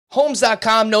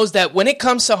Homes.com knows that when it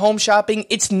comes to home shopping,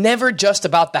 it's never just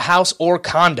about the house or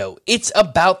condo. It's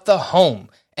about the home.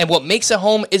 And what makes a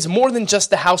home is more than just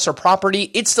the house or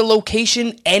property, it's the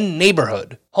location and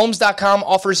neighborhood. Homes.com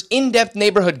offers in-depth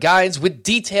neighborhood guides with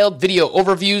detailed video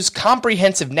overviews,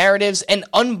 comprehensive narratives, and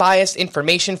unbiased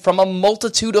information from a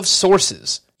multitude of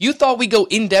sources. You thought we'd go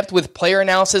in-depth with player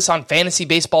analysis on fantasy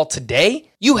baseball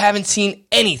today? You haven't seen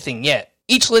anything yet.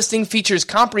 Each listing features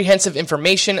comprehensive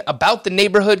information about the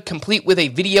neighborhood, complete with a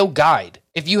video guide.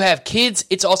 If you have kids,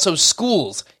 it's also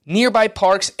schools, nearby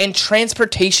parks, and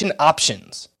transportation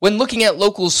options. When looking at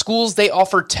local schools, they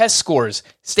offer test scores,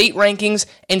 state rankings,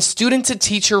 and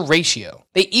student-to-teacher ratio.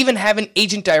 They even have an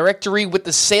agent directory with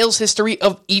the sales history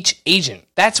of each agent.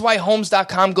 That's why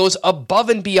Homes.com goes above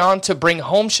and beyond to bring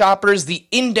home shoppers the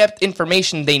in-depth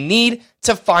information they need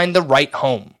to find the right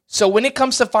home. So when it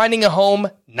comes to finding a home,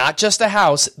 not just a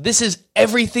house, this is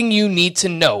everything you need to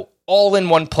know, all in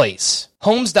one place.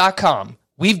 Homes.com.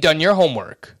 We've done your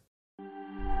homework.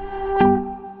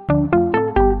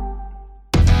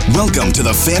 Welcome to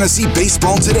the Fantasy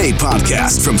Baseball Today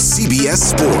podcast from CBS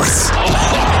Sports.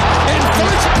 And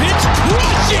first pitch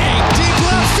crushing! Deep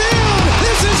left field!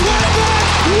 This is way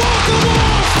back! Walk them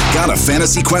off! Got a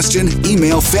fantasy question?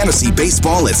 Email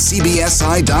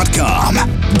fantasybaseball@cbsi.com.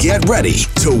 Get ready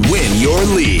to win your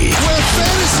league. Where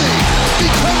fantasy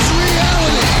becomes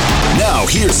reality. Now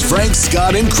here's Frank,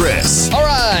 Scott, and Chris. All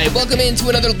right, welcome into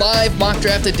another live mock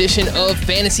draft edition of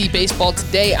Fantasy Baseball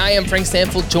Today. I am Frank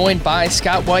Stanfield, joined by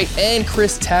Scott White and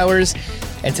Chris Towers.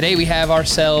 And today we have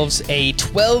ourselves a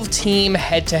 12-team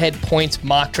head-to-head points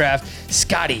mock draft.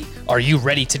 Scotty, are you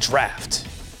ready to draft?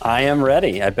 I am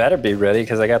ready. I better be ready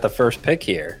because I got the first pick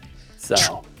here.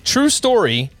 So True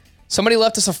story. Somebody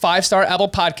left us a 5-star Apple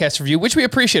Podcast review, which we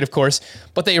appreciate, of course,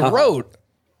 but they wrote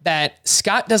that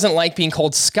Scott doesn't like being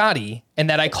called Scotty and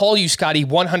that I call you Scotty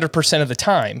 100% of the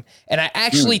time. And I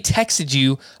actually texted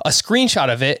you a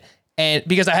screenshot of it, and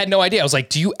because I had no idea. I was like,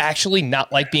 do you actually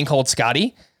not like being called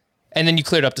Scotty? And then you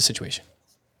cleared up the situation.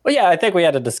 Well, yeah, I think we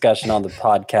had a discussion on the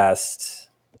podcast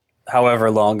however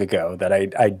long ago that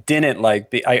I didn't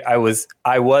like. I was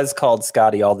called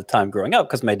Scotty all the time growing up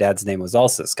because my dad's name was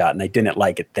also Scott, and I didn't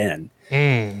like it then.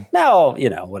 Now,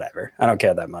 whatever. I don't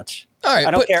care that much. All right,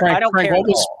 I don't care. Frank, I don't care at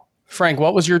all. Frank,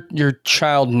 what was your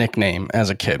child nickname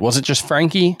as a kid? Was it just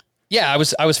Frankie? Yeah,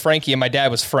 I was Frankie and my dad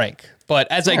was Frank.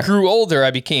 But as I grew older, I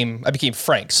became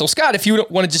Frank. So Scott, if you don't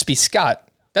want to just be Scott,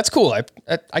 that's cool. I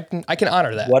can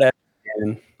honor that. Whatever.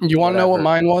 You want to know what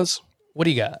mine was? What do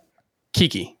you got?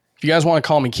 Kiki. If you guys want to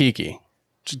call me Kiki,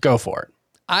 just go for it.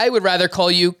 I would rather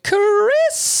call you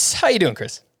Chris. How you doing,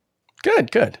 Chris?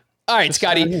 Good. All right,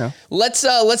 Scotty, let's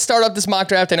start up this mock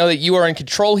draft. I know that you are in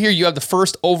control here. You have the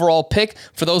first overall pick.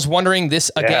 For those wondering,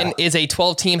 this, again, is a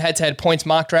 12-team head-to-head points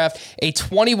mock draft, a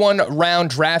 21-round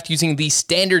draft using the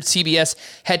standard CBS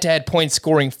head-to-head point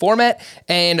scoring format.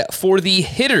 And for the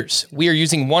hitters, we are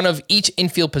using one of each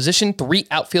infield position, 3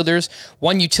 outfielders,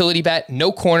 1 utility bat,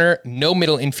 no corner, no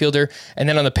middle infielder. And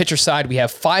then on the pitcher side, we have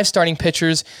 5 starting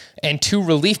pitchers and 2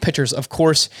 relief pitchers. Of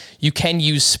course, you can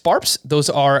use SPARPs. Those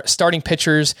are starting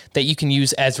pitchers that you can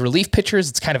use as relief pitchers.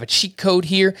 It's kind of a cheat code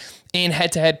here in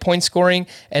head-to-head point scoring.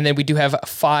 And then we do have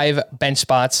 5 bench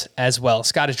spots as well.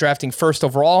 Scott is drafting first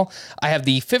overall. I have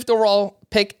the 5th overall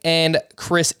pick, and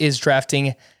Chris is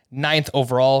drafting 9th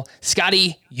overall.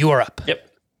 Scotty, you are up. Yep.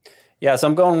 Yeah, so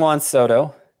I'm going Juan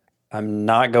Soto. I'm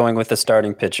not going with the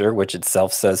starting pitcher, which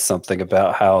itself says something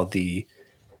about how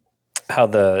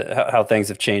things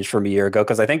have changed from a year ago.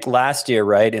 Because I think last year,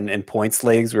 right, in points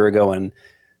leagues, we were going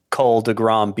Cole,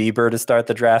 DeGrom, Bieber to start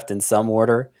the draft in some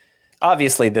order.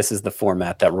 Obviously, this is the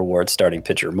format that rewards starting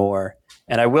pitcher more.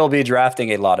 And I will be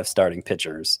drafting a lot of starting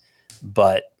pitchers,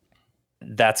 but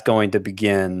that's going to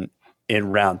begin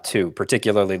in round 2,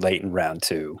 particularly late in round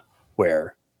 2,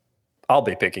 where I'll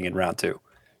be picking in round 2.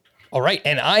 All right,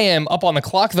 and I am up on the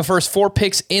clock. The first 4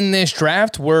 picks in this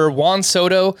draft were Juan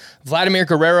Soto, Vladimir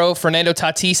Guerrero, Fernando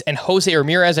Tatis, and Jose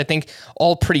Ramirez. I think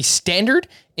all pretty standard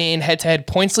in head-to-head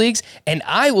points leagues. And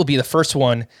I will be the first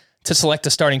one to select a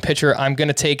starting pitcher. I'm going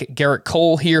to take Garrett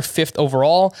Cole here, 5th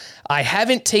overall. I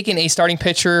haven't taken a starting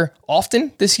pitcher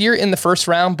often this year in the first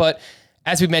round, but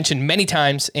as we've mentioned many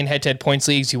times in head-to-head points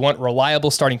leagues, you want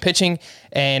reliable starting pitching.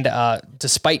 And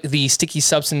despite the sticky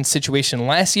substance situation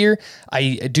last year,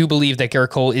 I do believe that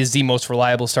Garrett Cole is the most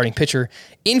reliable starting pitcher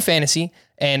in fantasy.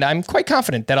 And I'm quite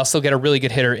confident that I'll still get a really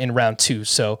good hitter in round 2.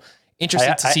 So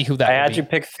interested to see who that I will had be. you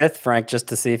pick 5th, Frank, just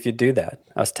to see if you'd do that.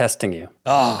 I was testing you.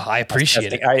 Oh, I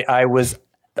appreciate it. I was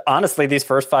honestly, these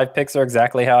first 5 picks are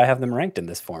exactly how I have them ranked in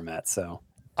this format. So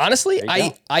honestly,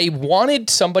 I wanted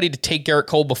somebody to take Garrett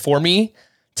Cole before me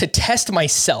to test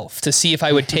myself to see if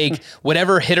I would take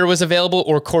whatever hitter was available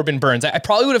or Corbin Burnes. I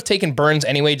probably would have taken Burnes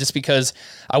anyway, just because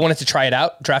I wanted to try it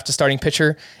out, draft a starting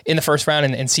pitcher in the first round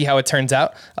and see how it turns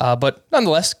out. But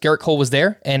nonetheless, Gerrit Cole was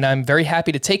there, and I'm very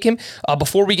happy to take him.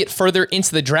 Before we get further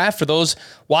into the draft, for those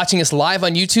watching us live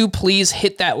on YouTube, please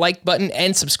hit that like button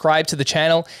and subscribe to the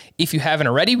channel if you haven't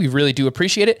already. We really do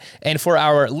appreciate it. And for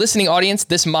our listening audience,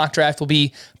 this mock draft will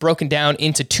be broken down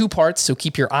into 2 parts, so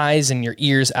keep your eyes and your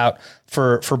ears out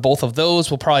for both of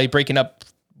those. We'll probably break it up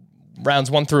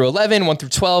rounds 1 through 11, 1 through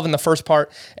 12 in the first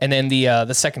part, and then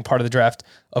the second part of the draft,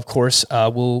 of course,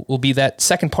 will be that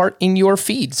second part in your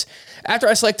feeds. After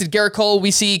I selected Gerrit Cole,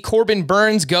 we see Corbin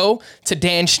Burnes go to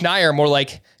Dan Schneider, more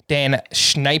like Dan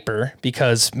Schneiper,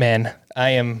 because, man,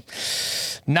 I am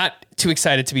not too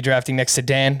excited to be drafting next to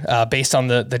Dan based on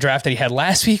the draft that he had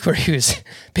last week, where he was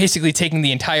basically taking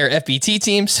the entire FBT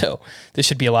team. So this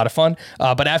should be a lot of fun.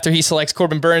 But after he selects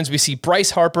Corbin Burnes, we see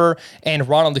Bryce Harper and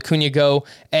Ronald Acuna go.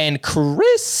 And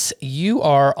Chris, you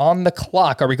are on the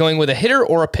clock. Are we going with a hitter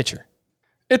or a pitcher?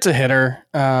 It's a hitter.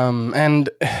 And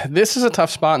this is a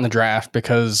tough spot in the draft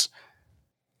because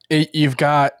you've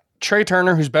got Trey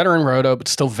Turner, who's better in Roto, but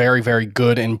still very, very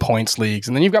good in points leagues.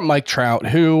 And then you've got Mike Trout,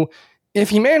 who,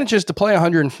 if he manages to play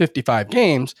 155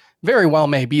 games, very well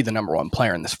may be the number 1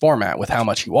 player in this format with how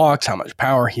much he walks, how much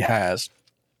power he has.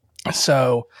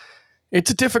 So it's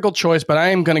a difficult choice, but I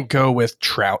am going to go with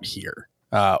Trout here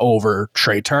over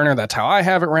Trey Turner. That's how I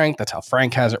have it ranked. That's how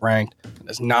Frank has it ranked.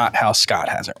 That's not how Scott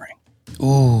has it ranked.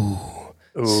 Ooh.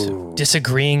 So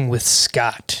disagreeing with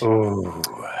Scott. Ooh.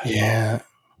 Yeah.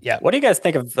 Yeah. What do you guys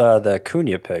think of the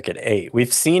Acuna pick at 8?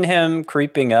 We've seen him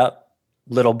creeping up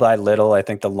little by little. I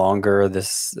think the longer the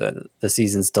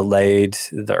season's delayed,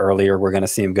 the earlier we're going to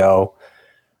see him go.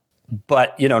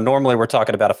 But, normally we're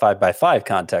talking about a 5x5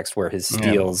 context where his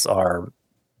steals are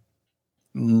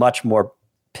much more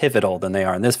pivotal than they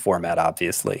are in this format,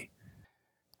 obviously.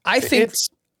 I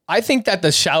think that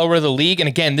the shallower the league, and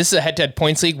again, this is a head-to-head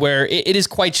points league where it is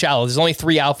quite shallow. There's only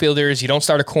 3 outfielders. You don't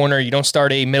start a corner. You don't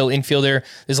start a middle infielder.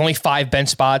 There's only 5 bench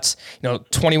spots,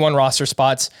 21 roster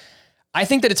spots. I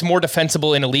think that it's more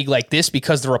defensible in a league like this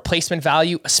because the replacement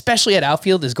value, especially at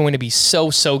outfield, is going to be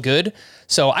so good.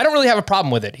 So I don't really have a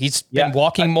problem with it. He's been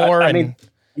walking more.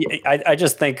 I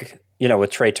just think,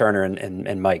 with Trey Turner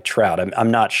and Mike Trout,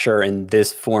 I'm not sure in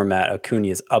this format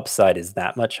Acuna's upside is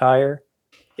that much higher.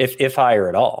 If higher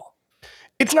at all.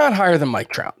 It's not higher than Mike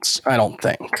Trout's, I don't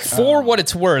think. For what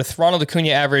it's worth, Ronald Acuna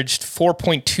averaged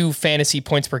 4.2 fantasy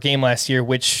points per game last year,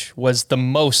 which was the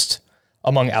most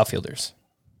among outfielders.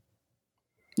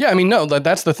 Yeah, no,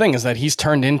 that's the thing, is that he's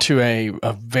turned into a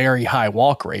very high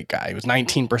walk rate guy. He was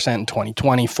 19% in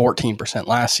 2020, 14%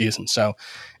 last season. So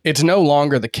it's no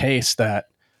longer the case that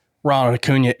Ronald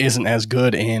Acuna isn't as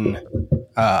good in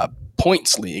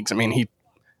points leagues.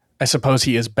 I suppose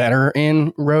he is better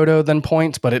in Roto than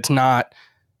points, but it's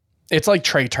like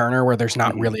Trey Turner where there's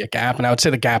not really a gap. And I would say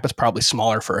the gap is probably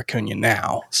smaller for Acuna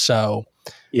now. So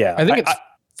yeah, I think it's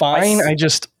fine.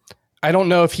 I don't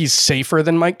know if he's safer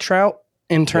than Mike Trout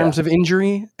in terms of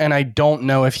injury. And I don't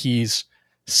know if he's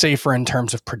safer in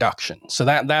terms of production. So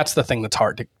that's the thing that's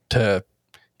hard to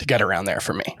get around there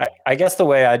for me. I guess the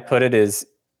way I'd put it is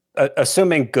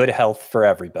assuming good health for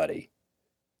everybody.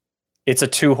 It's a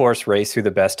 2-horse race who the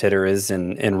best hitter is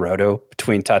in Roto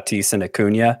between Tatis and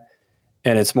Acuna.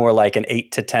 And it's more like an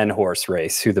 8 to 10 horse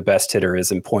race who the best hitter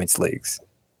is in points leagues.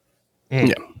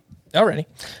 Yeah. Alrighty.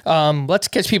 Let's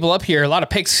catch people up here. A lot of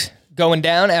picks going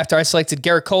down after I selected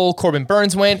Gerrit Cole. Corbin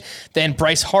Burnes went. Then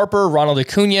Bryce Harper, Ronald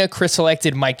Acuna. Chris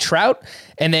selected Mike Trout.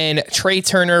 And then Trey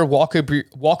Turner, Walker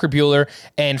Buehler,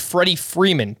 and Freddie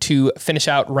Freeman to finish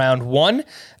out round 1.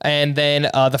 And then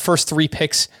the first 3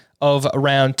 picks of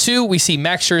round 2, we see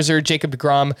Max Scherzer, Jacob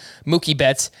deGrom, Mookie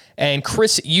Betts, and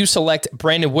Chris, you select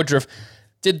Brandon Woodruff.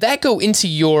 Did that go into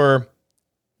your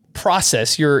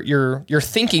process, your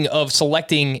thinking of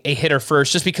selecting a hitter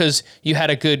first, just because you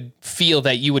had a good feel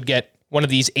that you would get one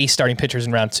of these ace starting pitchers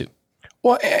in round 2?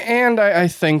 Well, and I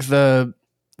think the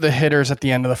hitters at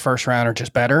the end of the first round are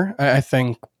just better. I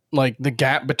think like the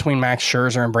gap between Max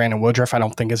Scherzer and Brandon Woodruff, I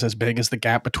don't think is as big as the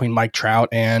gap between Mike Trout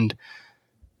and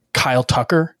Kyle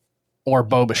Tucker or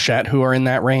Bo Bichette, who are in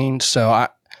that range. So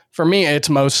for me, it's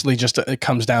mostly just, it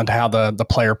comes down to how the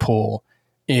player pool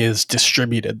is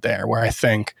distributed there, where I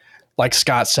think, like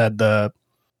Scott said,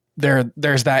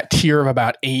 there's that tier of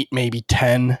about 8, maybe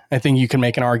 10. I think you can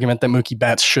make an argument that Mookie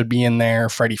Betts should be in there,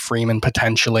 Freddie Freeman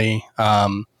potentially.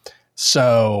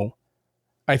 So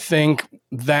I think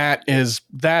that is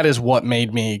what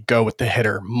made me go with the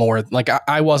hitter more. Like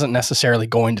I wasn't necessarily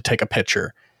going to take a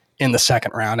pitcher in the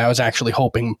second round. I was actually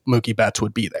hoping Mookie Betts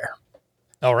would be there.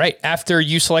 All right. After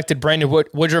you selected Brandon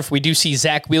Woodruff, we do see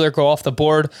Zach Wheeler go off the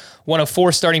board. One of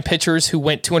 4 starting pitchers who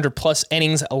went 200-plus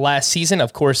innings last season.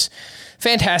 Of course,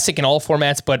 fantastic in all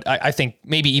formats, but I think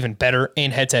maybe even better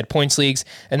in head-to-head points leagues.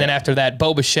 And then after that,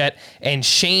 Bo Bichette and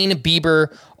Shane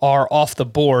Bieber are off the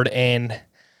board. And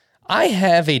I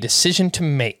have a decision to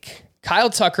make. Kyle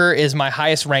Tucker is my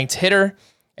highest-ranked hitter.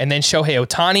 And then Shohei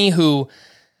Ohtani, who...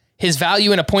 his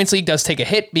value in a points league does take a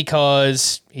hit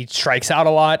because he strikes out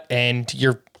a lot, and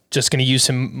you're just going to use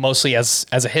him mostly as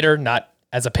a hitter, not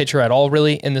as a pitcher at all,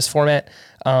 really, in this format.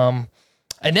 And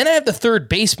then I have the third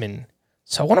baseman,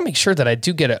 so I want to make sure that I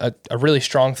do get a really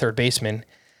strong third baseman.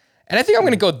 And I think I'm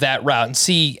going to go that route and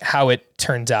see how it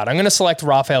turns out. I'm going to select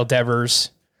Rafael Devers.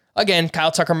 Again,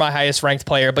 Kyle Tucker, my highest ranked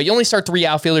player, but you only start 3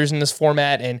 outfielders in this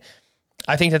format, and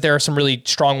I think that there are some really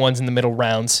strong ones in the middle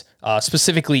rounds,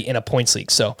 specifically in a points league.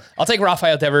 So I'll take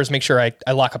Rafael Devers, make sure I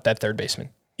lock up that third baseman.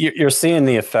 You're seeing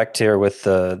the effect here with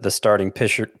the starting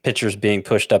pitchers being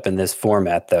pushed up in this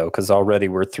format, though, because already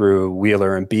we're through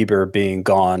Wheeler and Bieber being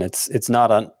gone. It's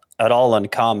not at all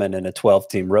uncommon in a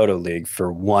 12-team roto league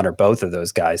for one or both of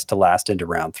those guys to last into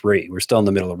round 3. We're still in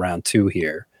the middle of round 2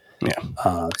 here.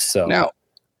 Yeah. So now,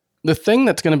 the thing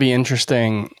that's going to be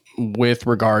interesting with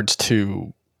regards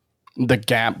to the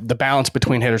gap, the balance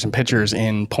between hitters and pitchers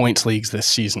in points leagues this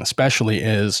season, especially,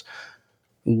 is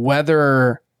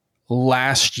whether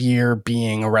last year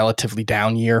being a relatively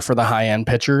down year for the high end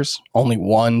pitchers, only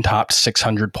one topped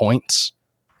 600 points.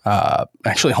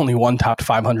 Actually, only one topped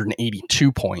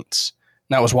 582 points.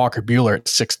 And that was Walker Buehler at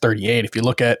 638. If you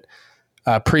look at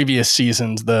previous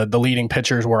seasons, the leading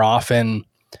pitchers were often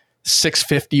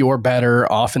 650 or better,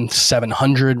 often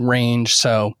 700 range.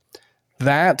 So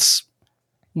that's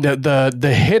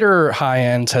the hitter high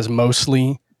ends has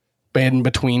mostly been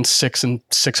between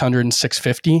 600 and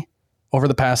 650 over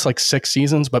the past 6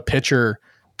 seasons, but pitcher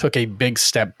took a big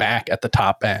step back at the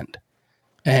top end.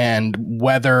 And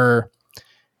whether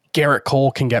Garrett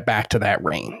Cole can get back to that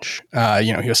range,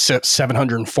 he was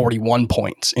 741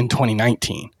 points in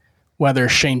 2019. Whether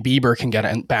Shane Bieber can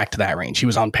get back to that range, he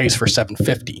was on pace for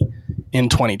 750 in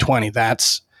 2020.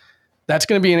 That's going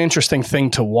to be an interesting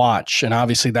thing to watch. And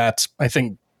obviously that's, I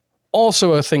think,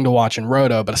 also a thing to watch in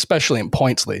Roto, but especially in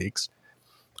points leagues.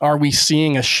 Are we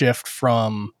seeing a shift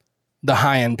from the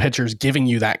high-end pitchers giving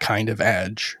you that kind of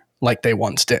edge like they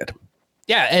once did?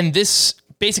 Yeah, and this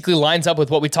basically lines up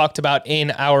with what we talked about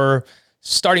in our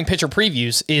starting pitcher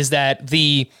previews, is that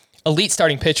the elite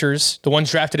starting pitchers, the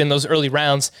ones drafted in those early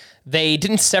rounds, they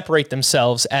didn't separate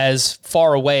themselves as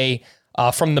far away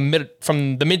from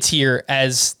the mid-tier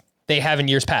as they have in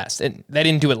years past. And they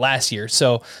didn't do it last year.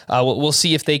 So we'll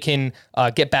see if they can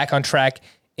get back on track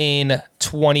in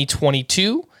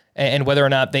 2022 and whether or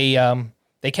not they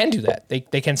can do that.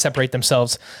 They can separate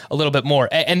themselves a little bit more.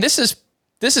 And this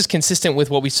is consistent with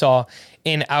what we saw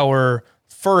in our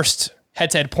first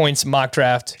head-to-head points mock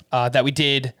draft that we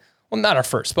did. Well, not our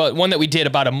first, but one that we did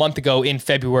about a month ago in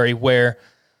February, where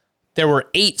there were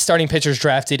 8 starting pitchers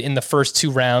drafted in the first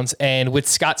 2 rounds. And with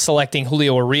Scott selecting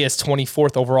Julio Urias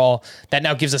 24th overall, that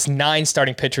now gives us 9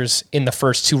 starting pitchers in the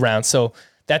first 2 rounds. So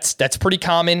that's pretty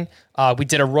common. We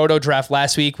did a Roto draft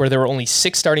last week where there were only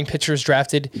 6 starting pitchers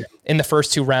drafted in the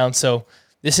first 2 rounds. So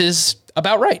this is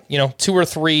about right. 2 or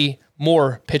 3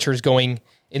 more pitchers going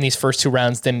in these first 2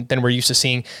 rounds than we're used to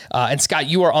seeing. And Scott,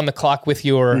 you are on the clock with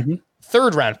your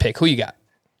third round pick. Who you got?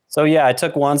 So yeah, I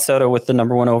took Juan Soto with the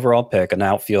number 1 overall pick, an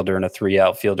outfielder in a 3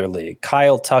 outfielder league.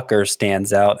 Kyle Tucker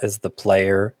stands out as the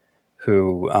player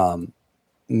who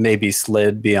maybe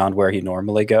slid beyond where he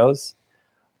normally goes.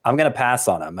 I'm going to pass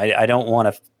on him. I don't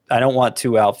want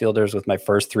 2 outfielders with my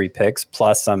first 3 picks.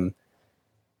 Plus, I'm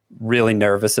really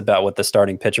nervous about what the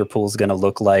starting pitcher pool is going to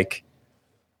look like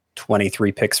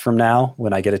 23 picks from now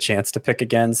when I get a chance to pick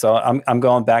again. So I'm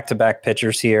going back-to-back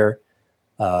pitchers here.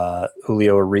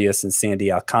 Julio Urias and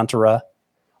Sandy Alcantara,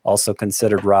 also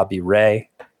considered Robbie Ray,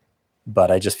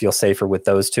 but I just feel safer with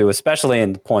those 2, especially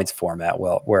in the points format,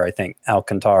 where I think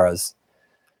Alcantara's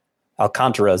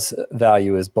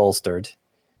value is bolstered.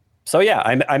 So yeah,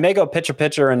 I may go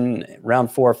pitcher in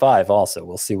round 4 or 5 also.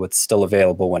 We'll see what's still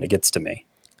available when it gets to me.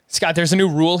 Scott, there's a new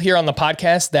rule here on the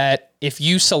podcast that if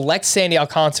you select Sandy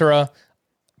Alcantara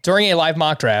during a live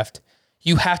mock draft,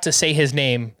 you have to say his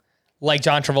name like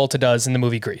John Travolta does in the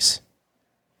movie Grease.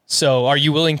 So are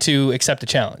you willing to accept the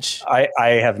challenge? I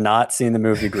have not seen the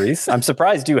movie Grease. I'm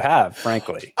surprised you have,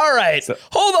 frankly. All right.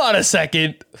 Hold on a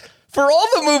second. For all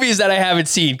the movies that I haven't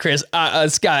seen,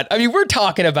 Scott, I mean, we're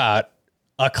talking about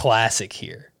a classic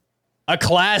here. A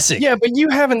classic. Yeah, but you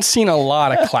haven't seen a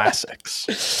lot of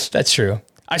classics. That's true.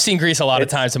 I've seen Grease a lot of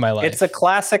times in my life. It's a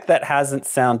classic that hasn't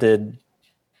sounded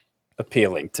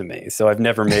appealing to me. So I've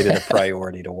never made it a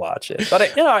priority to watch it. But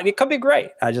it could be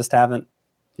great. I just haven't,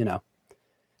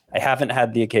 I haven't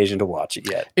had the occasion to watch it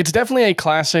yet. It's definitely a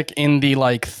classic in the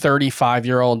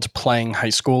 35-year-olds playing high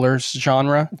schoolers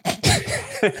genre,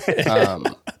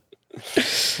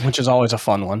 which is always a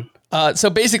fun one. So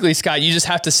basically, Scott, you just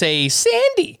have to say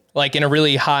Sandy, in a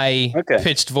really high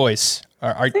pitched voice.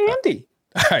 Sandy.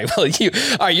 All right. Well,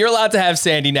 you're allowed to have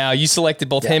Sandy now. You selected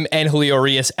both him and Julio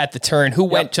Urias at the turn. Who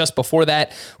went just before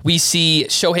that? We see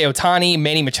Shohei Ohtani,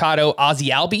 Manny Machado, Ozzy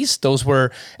Albies. Those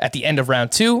were at the end of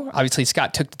round 2. Obviously,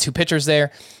 Scott took the 2 pitchers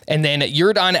there. And then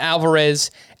Yordan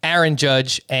Alvarez, Aaron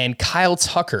Judge, and Kyle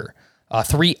Tucker.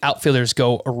 3 outfielders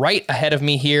go right ahead of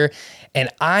me here. And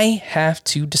I have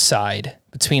to decide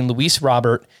between Luis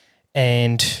Robert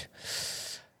and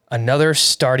another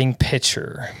starting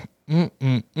pitcher.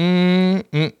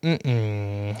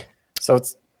 So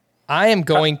I'm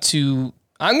going to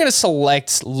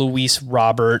select Luis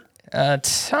Robert.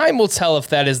 Time will tell if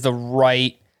that is the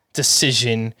right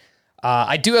decision.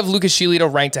 I do have Lucas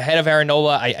Giolito ranked ahead of Aaron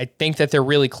Nola. I think that they're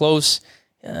really close.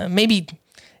 Especially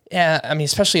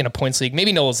in a points league.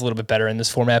 Maybe Nola's a little bit better in this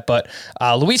format, but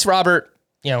Luis Robert,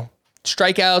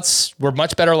 strikeouts were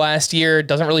much better last year.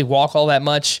 Doesn't really walk all that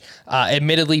much.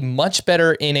 Admittedly, much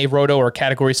better in a roto or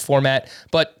categories format,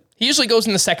 but he usually goes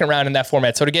in the second round in that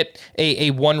format. So to get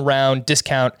a 1-round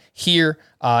discount here,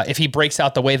 if he breaks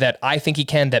out the way that I think he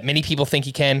can, that many people think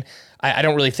he can, I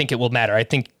don't really think it will matter. I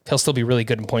think he'll still be really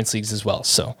good in points leagues as well.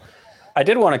 So I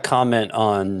did want to comment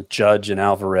on Judge and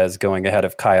Alvarez going ahead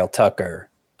of Kyle Tucker.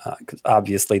 Because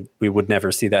obviously we would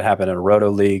never see that happen in a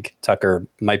roto league. Tucker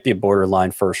might be a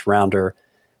borderline first rounder.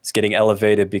 He's getting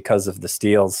elevated because of the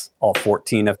steals, all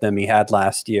 14 of them he had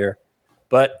last year.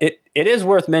 But it is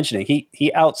worth mentioning,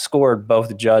 he outscored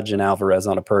both Judge and Alvarez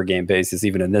on a per game basis,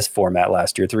 even in this format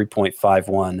last year,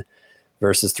 3.51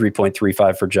 versus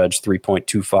 3.35 for Judge,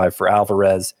 3.25 for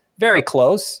Alvarez. Very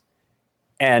close.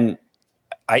 And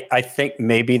I think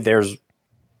maybe there's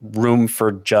room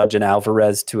for Judge and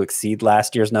Alvarez to exceed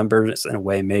last year's numbers in a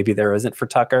way maybe there isn't for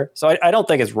Tucker. So I don't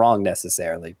think it's wrong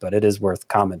necessarily, but it is worth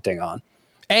commenting on.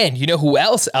 And you know who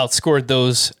else outscored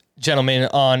those gentlemen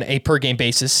on a per game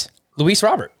basis? Luis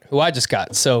Robert, who I just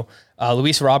got. So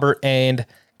Luis Robert and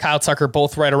Kyle Tucker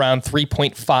both right around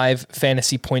 3.5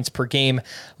 fantasy points per game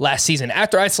last season.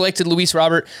 After I selected Luis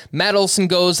Robert, Matt Olson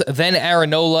goes, then Aaron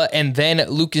Nola, and then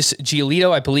Lucas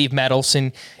Giolito. I believe Matt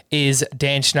Olson is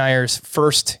Dan Schneier's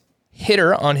first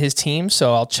hitter on his team,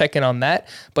 so I'll check in on that.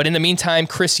 But in the meantime,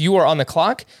 Chris, you are on the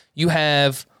clock. You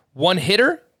have 1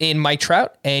 hitter in Mike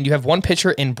Trout, and you have 1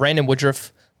 pitcher in Brandon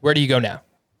Woodruff. Where do you go now?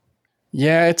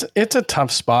 Yeah, it's a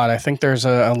tough spot. I think there's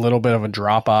a little bit of a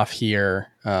drop-off here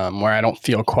where I don't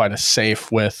feel quite as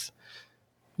safe with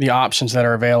the options that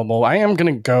are available. I am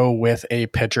going to go with a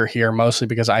pitcher here, mostly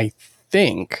because I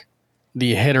think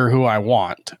the hitter who I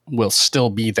want will still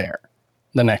be there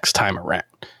the next time around.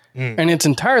 And it's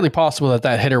entirely possible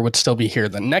that hitter would still be here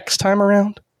the next time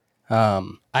around. I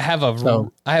have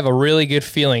a really good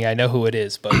feeling I know who it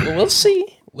is, but we'll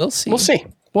see. We'll see.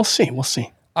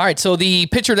 All right, so the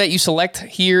pitcher that you select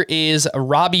here is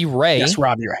Robbie Ray. Yes,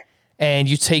 Robbie Ray. And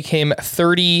you take him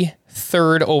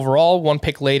 33rd overall. 1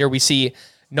 pick later, we see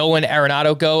Nolan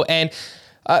Arenado go. And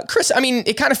Chris,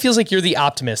 it kind of feels like you're the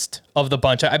optimist of the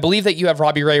bunch. I believe that you have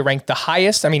Robbie Ray ranked the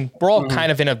highest. We're all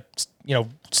kind of in a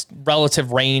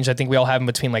relative range. I think we all have him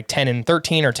between 10 and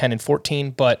 13 or 10 and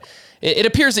 14, but it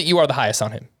appears that you are the highest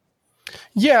on him.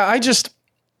 Yeah,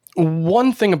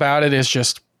 one thing about it is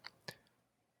just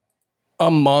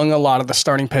among a lot of the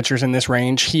starting pitchers in this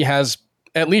range, he has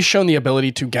at least shown the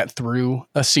ability to get through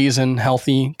a season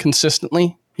healthy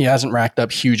consistently. He hasn't racked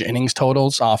up huge innings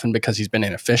totals, often because he's been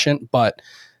inefficient, but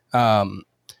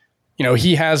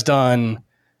he has done,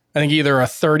 I think, either a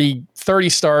 30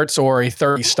 starts or a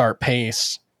 30 start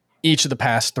pace each of the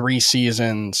past 3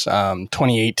 seasons.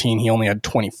 2018, he only had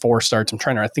 24 starts.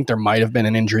 I think there might have been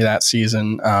an injury that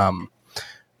season.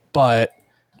 But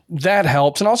that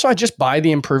helps. And also I just buy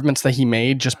the improvements that he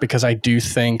made just because I do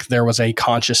think there was a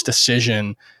conscious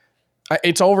decision.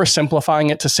 It's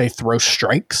oversimplifying it to say throw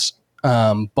strikes,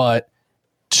 but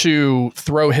to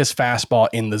throw his fastball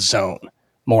in the zone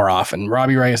more often.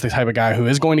 Robbie Ray is the type of guy who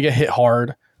is going to get hit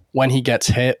hard when he gets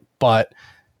hit, but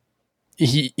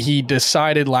he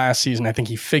decided last season, I think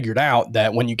he figured out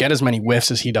that when you get as many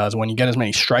whiffs as he does, when you get as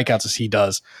many strikeouts as he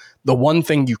does, the one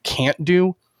thing you can't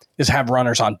do is have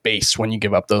runners on base when you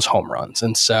give up those home runs.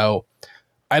 And so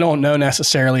I don't know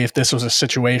necessarily if this was a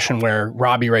situation where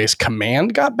Robbie Ray's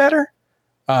command got better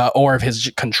or if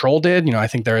his control did. I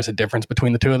think there is a difference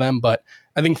between the two of them, but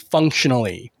I think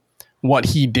functionally what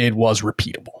he did was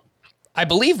repeatable. I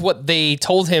believe what they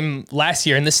told him last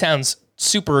year, and this sounds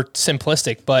super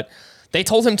simplistic, but they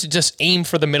told him to just aim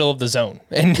for the middle of the zone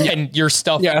and your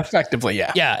stuff. Yeah, effectively,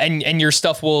 yeah. Yeah, and your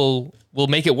stuff will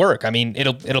make it work. I mean,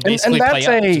 it'll basically play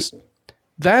out.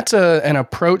 That's an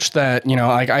approach that,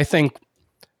 I think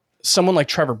someone like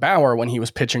Trevor Bauer, when he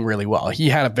was pitching really well, he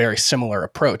had a very similar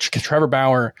approach, because Trevor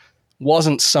Bauer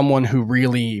wasn't someone who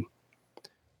really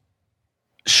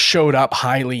showed up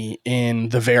highly in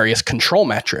the various control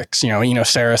metrics.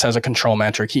 Saris has a control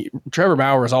metric. Trevor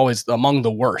Bauer was always among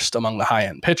the worst among the high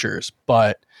end pitchers,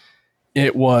 but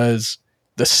it was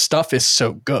the stuff is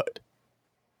so good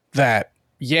that,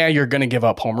 yeah, you're going to give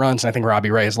up home runs. And I think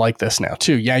Robbie Ray is like this now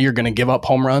too. Yeah, you're going to give up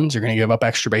home runs. You're going to give up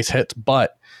extra base hits,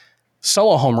 but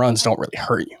solo home runs don't really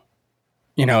hurt you.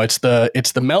 It's the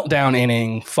meltdown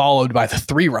inning followed by the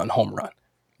 3-run home run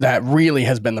that really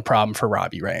has been the problem for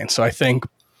Robbie Ray. And so I think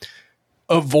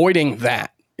avoiding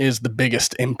that is the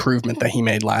biggest improvement that he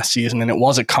made last season. And it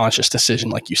was a conscious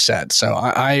decision, like you said. So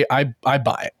I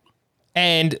buy it.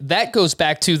 And that goes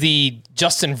back to the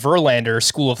Justin Verlander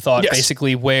school of thought, yes.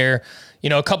 Basically, where,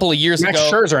 a couple of years ago, Max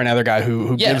Scherzer, another guy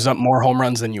who gives up more home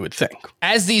runs than you would think.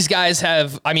 As these guys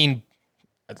have,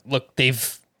 look,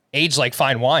 they've aged like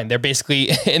fine wine. They're basically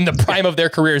in the prime of their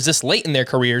careers, this late in their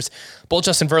careers. Both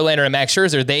Justin Verlander and Max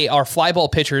Scherzer, they are fly ball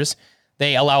pitchers.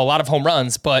 They allow a lot of home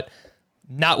runs, but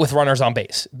not with runners on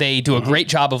base. They do a great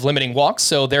job of limiting walks,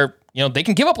 so they're, they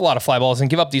can give up a lot of fly balls and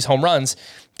give up these home runs.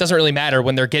 Doesn't really matter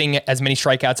when they're getting as many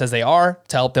strikeouts as they are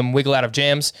to help them wiggle out of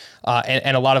jams,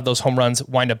 and a lot of those home runs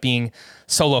wind up being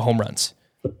solo home runs.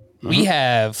 We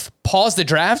have paused the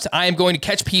draft. I am going to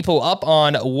catch people up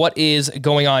on what is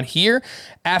going on here.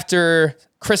 After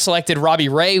Chris selected Robbie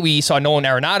Ray, we saw Nolan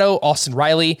Arenado, Austin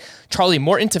Riley, Charlie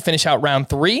Morton to finish out round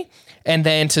 3. And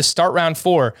then to start round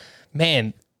 4,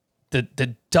 man,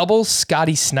 the double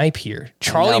Scotty snipe here.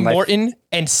 Charlie Morton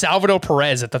and Salvador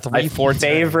Perez at the 3-4.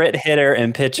 Favorite hitter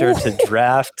and pitcher to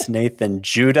draft, Nathan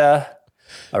Judah,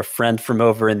 our friend from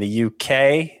over in the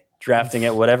UK. Drafting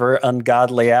at whatever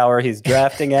ungodly hour he's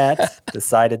drafting at,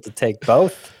 decided to take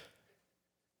both.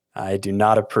 I do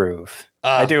not approve.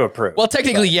 I do approve. Well,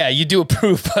 technically, yeah, you do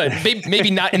approve, but maybe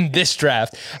not in this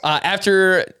draft.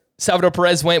 After Salvador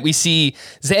Perez went, we see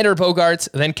Xander Bogaerts,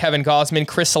 then Kevin Gausman.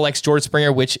 Chris selects George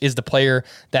Springer, which is the player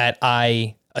that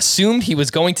I assumed he was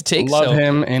going to take. Love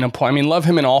him in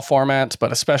all formats,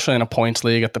 but especially in a points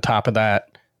league at the top of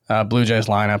that Blue Jays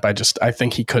lineup. I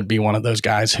think he could be one of those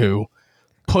guys who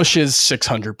pushes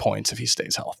 600 points if he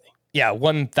stays healthy. Yeah,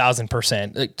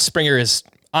 1,000%. Springer is,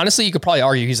 honestly, you could probably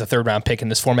argue he's a 3rd-round pick in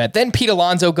this format. Then Pete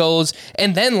Alonso goes,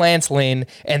 and then Lance Lynn,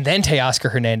 and then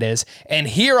Teoscar Hernandez. And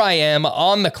here I am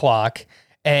on the clock,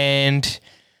 and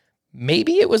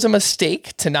maybe it was a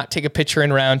mistake to not take a pitcher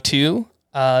in round 2.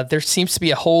 There seems to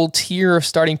be a whole tier of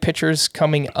starting pitchers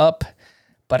coming up,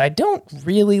 but I don't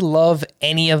really love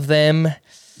any of them.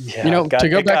 Yeah, to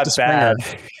go back to Springer,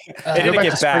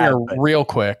 real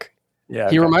quick.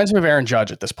 Yeah, he reminds me of Aaron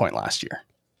Judge at this point last year.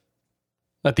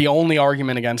 That the only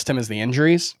argument against him is the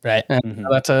injuries, right? And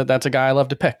that's a guy I love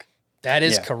to pick. That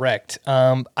is correct.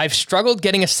 I've struggled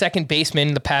getting a second baseman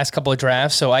in the past couple of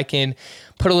drafts, so I can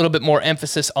put a little bit more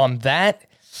emphasis on that.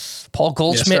 Paul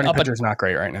Goldschmidt not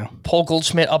great right now. Paul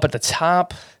Goldschmidt up at the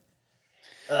top.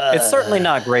 It's certainly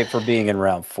not great for being in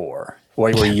round 4.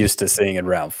 What we're used to seeing in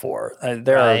round 4.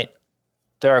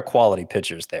 There are quality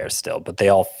pitchers there still, but they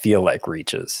all feel like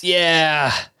reaches.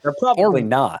 Yeah. They're probably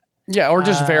not. Yeah, or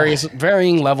just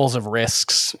varying levels of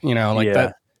risks.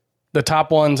 That. The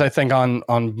top ones, I think, on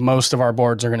most of our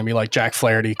boards are going to be like Jack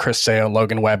Flaherty, Chris Sale,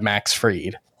 Logan Webb, Max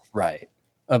Fried. Right.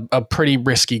 A pretty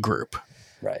risky group.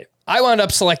 Right. I wound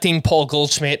up selecting Paul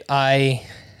Goldschmidt. I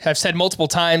have said multiple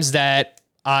times that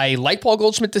I like Paul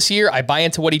Goldschmidt this year. I buy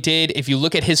into what he did. If you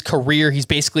look at his career, he's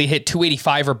basically hit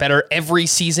 285 or better every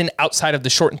season outside of the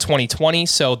shortened 2020.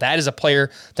 So that is a player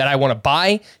that I want to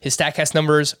buy. His StatCast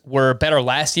numbers were better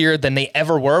last year than they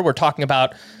ever were. We're talking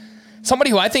about somebody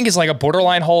who I think is like a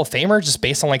borderline Hall of Famer just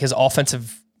based on like his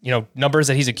offensive, numbers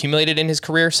that he's accumulated in his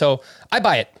career. So I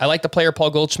buy it. I like the player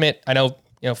Paul Goldschmidt. I know,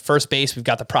 first base, we've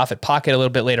got the profit pocket a little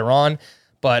bit later on.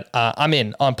 But I'm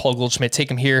in on Paul Goldschmidt.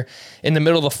 Take him here in the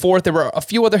middle of the 4th. There were a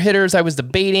few other hitters I was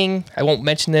debating. I won't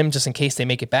mention them just in case they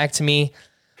make it back to me.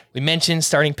 We mentioned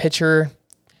starting pitcher.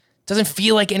 Doesn't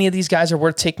feel like any of these guys are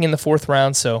worth taking in the 4th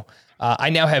round. So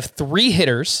I now have 3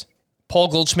 hitters, Paul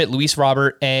Goldschmidt, Luis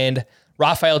Robert, and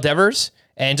Rafael Devers,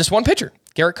 and just 1 pitcher,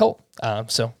 Garrett Cole.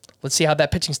 So let's see how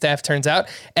that pitching staff turns out.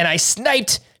 And I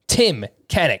sniped Tim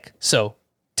Kanek. So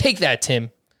take that, Tim.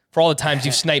 for all the times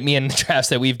you've sniped me in the drafts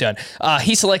that we've done.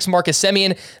 He selects Marcus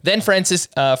Semien, then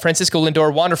Francisco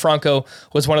Lindor. Wander Franco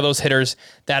was one of those hitters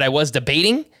that I was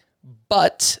debating,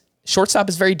 but shortstop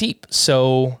is very deep.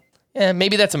 So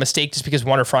maybe that's a mistake just because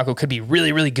Wander Franco could be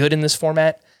really, really good in this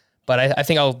format. But I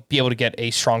think I'll be able to get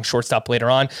a strong shortstop later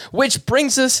on, which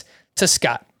brings us to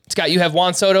Scott. Scott, you have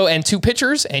Juan Soto and 2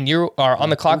 pitchers, and you are on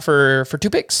the clock for 2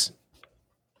 picks.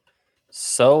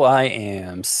 So I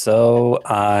am.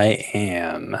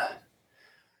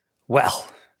 Well,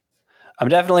 I'm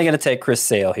definitely going to take Chris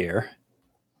Sale here.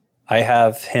 I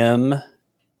have him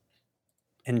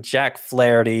and Jack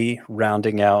Flaherty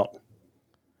rounding out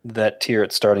that tier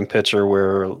at starting pitcher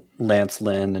where Lance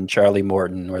Lynn and Charlie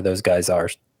Morton, where those guys are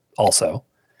also.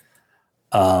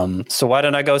 So why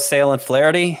don't I go Sale and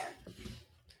Flaherty?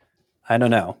 I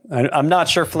don't know. I'm not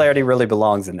sure Flaherty really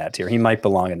belongs in that tier. He might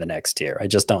belong in the next tier. I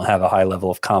just don't have a high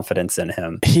level of confidence in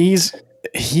him. He's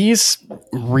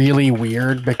really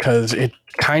weird because it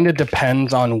kind of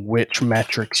depends on which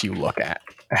metrics you look at,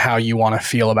 how you want to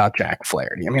feel about Jack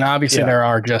Flaherty. I mean, obviously there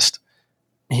are just,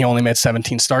 he only made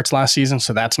 17 starts last season,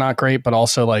 so that's not great, but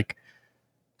also like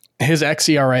his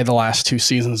xERA the last 2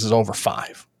 seasons is over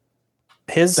 5.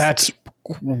 That's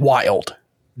wild.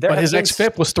 But his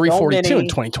xFIP was 342 in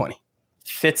 2020.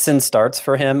 Fits and starts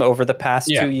for him over the past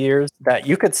 2 years that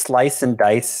you could slice and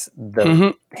dice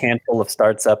the handful of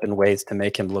starts up in ways to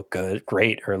make him look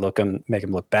great, or make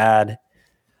him look bad.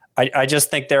 I just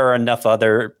think there are enough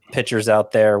other pitchers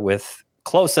out there with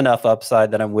close enough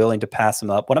upside that I'm willing to pass him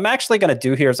up. What I'm actually going to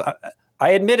do here is I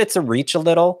admit it's a reach a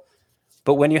little,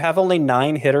 but when you have only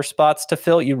 9 hitter spots to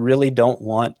fill, you really don't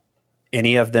want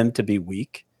any of them to be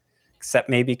weak, except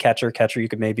maybe catcher you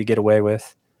could maybe get away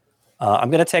with.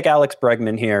 I'm going to take Alex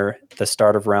Bregman here at the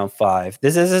start of round 5.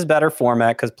 This is his better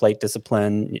format because plate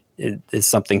discipline is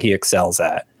something he excels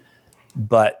at.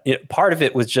 But part of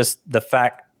it was just the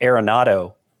fact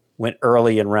Arenado went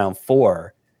early in round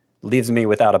 4, leaves me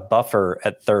without a buffer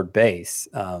at third base.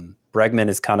 Bregman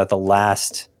is kind of the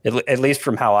last, at least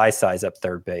from how I size up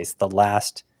third base, the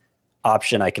last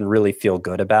option I can really feel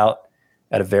good about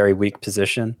at a very weak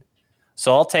position.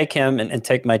 So I'll take him and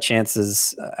take my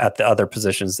chances at the other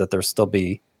positions that there'll still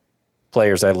be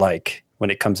players I like when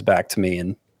it comes back to me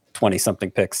in 20-something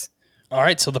picks. All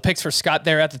right, so the picks for Scott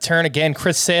there at the turn. Again,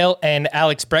 Chris Sale and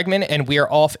Alex Bregman, and we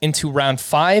are off into round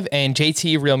 5, and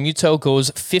JT Realmuto goes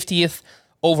 50th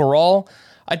overall.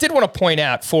 I did want to point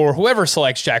out, for whoever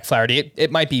selects Jack Flaherty,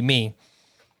 it might be me.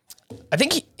 I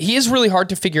think he is really hard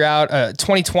to figure out.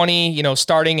 2020,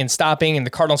 starting and stopping, and the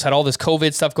Cardinals had all this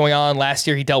COVID stuff going on. Last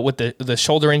year, he dealt with the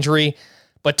shoulder injury.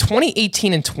 But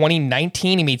 2018 and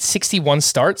 2019, he made 61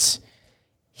 starts.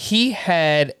 He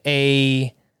had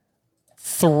a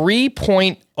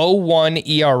 3.01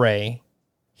 ERA.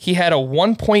 He had a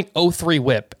 1.03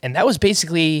 WHIP, and that was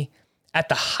basically at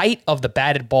the height of the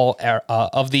batted ball era,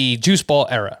 of the juice ball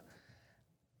era.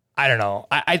 I don't know.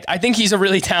 I think he's a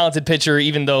really talented pitcher,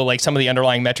 even though like some of the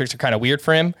underlying metrics are kind of weird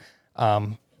for him.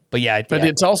 But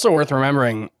it's also worth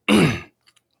remembering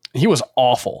he was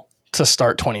awful to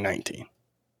start 2019.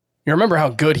 You remember how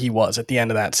good he was at the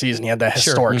end of that season. He had that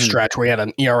historic stretch where he had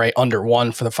an ERA under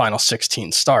 1 for the final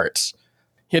 16 starts.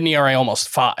 He had an ERA almost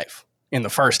 5 in the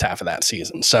first half of that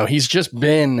season. So he's just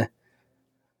been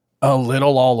a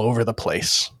little all over the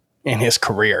place in his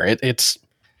career.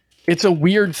 It's a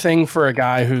weird thing for a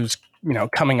guy who's,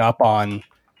 coming up on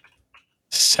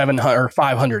 700 or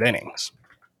 500 innings.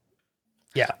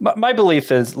 Yeah. My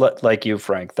belief is like you,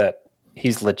 Frank, that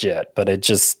he's legit, but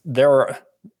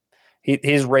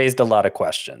he's raised a lot of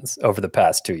questions over the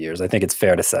past 2 years. I think it's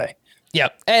fair to say. Yeah.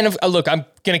 And look, I'm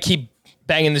going to keep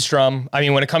banging this drum. I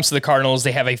mean, when it comes to the Cardinals,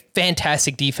 they have a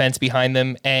fantastic defense behind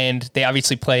them, and they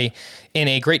obviously play in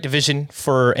a great division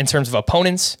in terms of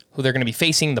opponents who they're going to be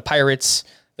facing: the Pirates,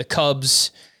 the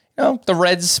Cubs. The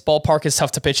Reds ballpark is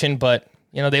tough to pitch in, but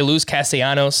they lose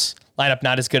Castellanos. Lineup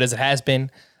not as good as it has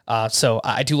been. So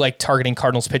I do like targeting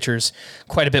Cardinals pitchers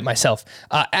quite a bit myself.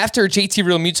 After JT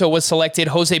Realmuto was selected,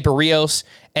 Jose Barrios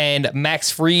and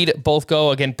Max Fried both go.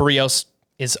 Again, Barrios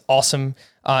is awesome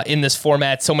in this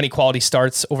format. So many quality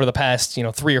starts over the past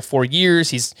 3 or 4 years.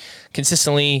 He's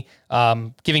consistently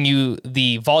giving you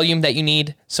the volume that you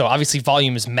need. So obviously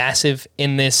volume is massive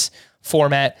in this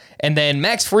format. And then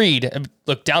Max Fried,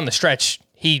 look, down the stretch,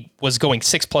 he was going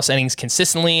 6+ innings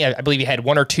consistently. I believe he had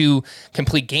 1 or 2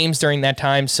 complete games during that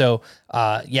time. So,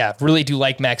 really do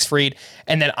like Max Fried.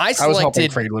 And then I was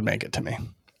hoping Fried would make it to me.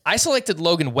 I selected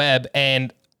Logan Webb,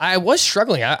 and I was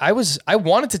struggling. I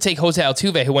wanted to take Jose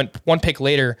Altuve, who went 1 pick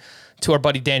later to our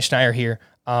buddy Dan Schneider here,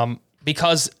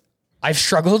 because I've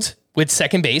struggled with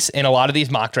second base in a lot of these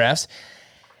mock drafts.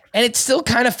 And it still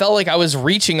kind of felt like I was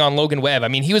reaching on Logan Webb. I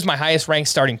mean, he was my highest ranked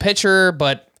starting pitcher,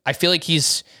 but I feel like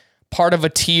he's part of a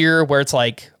tier where it's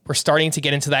like we're starting to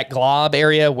get into that glob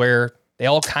area where they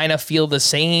all kind of feel the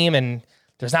same and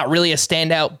there's not really a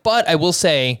standout. But I will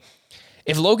say,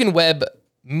 if Logan Webb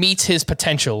meets his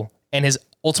potential and his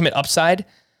ultimate upside,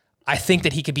 I think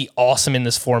that he could be awesome in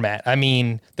this format. I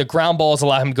mean, the ground balls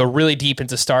allow him to go really deep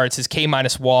into starts. His K-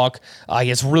 walk, he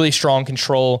has really strong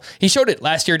control. He showed it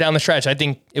last year down the stretch. I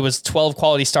think it was 12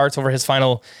 quality starts over his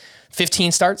final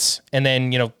 15 starts, and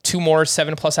then 2 more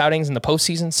 7+ outings in the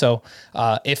postseason. So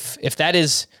if that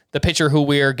is the pitcher who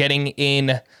we're getting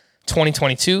in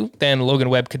 2022, then Logan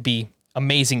Webb could be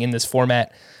amazing in this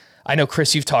format. I know,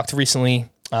 Chris, you've talked recently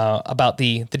about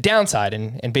the downside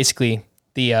and basically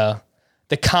the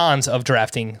cons of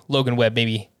drafting Logan Webb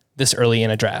maybe this early in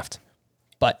a draft.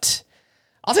 But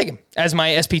I'll take him as my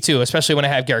SP2, especially when I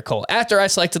have Garrett Cole. After I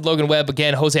selected Logan Webb,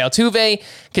 again, Jose Altuve,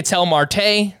 Ketel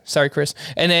Marte, sorry, Chris,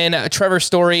 and then Trevor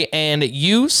Story, and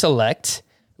you select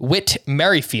Whit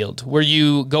Merrifield. Were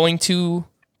you going to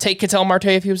take Ketel Marte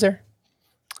if he was there?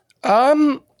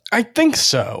 I think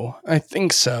so. That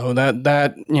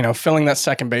filling that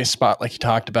second base spot like you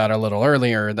talked about a little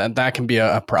earlier, that can be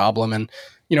a problem. And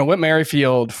Whit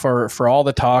Merrifield, for all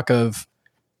the talk of,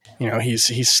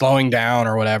 he's slowing down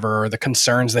or whatever, or the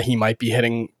concerns that he might be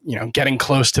hitting, getting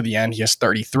close to the end. He has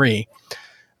 33.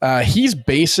 He's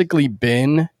basically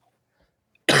been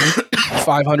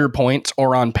 500 points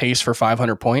or on pace for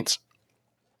 500 points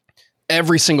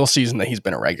every single season that he's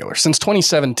been a regular. Since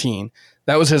 2017,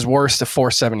 that was his worst at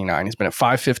 479. He's been at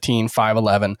 515,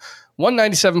 511,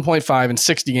 197.5 in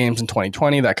 60 games in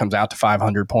 2020. That comes out to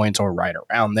 500 points or right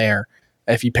around there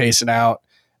if you pace it out.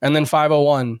 And then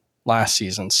 501 last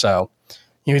season. So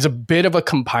he's a bit of a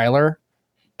compiler,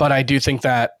 but I do think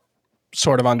that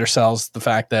sort of undersells the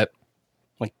fact that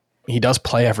he does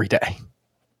play every day.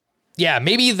 Yeah,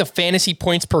 maybe the fantasy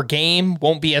points per game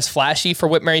won't be as flashy for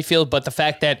Whit Merrifield, but the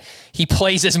fact that he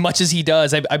plays as much as he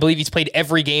does, I believe he's played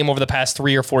every game over the past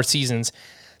 3 or 4 seasons.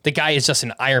 The guy is just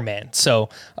an Iron Man. So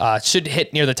should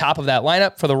hit near the top of that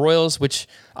lineup for the Royals, which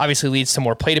obviously leads to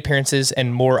more plate appearances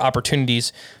and more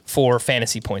opportunities for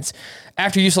fantasy points.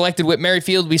 After you selected Whit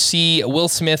Merrifield, we see Will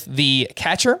Smith, the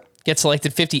catcher, gets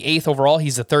selected 58th overall.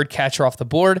 He's the 3rd catcher off the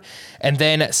board. And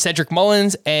then Cedric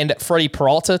Mullins and Freddie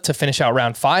Peralta to finish out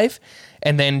round 5.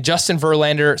 And then Justin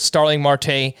Verlander, Starling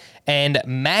Marte, and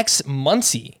Max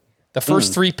Muncy, the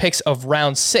first 3 picks of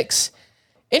round 6.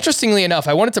 Interestingly enough,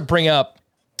 I wanted to bring up,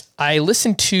 I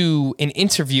listened to an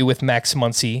interview with Max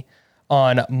Muncy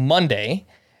on Monday,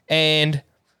 and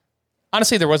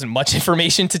honestly, there wasn't much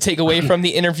information to take away from the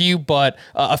interview, but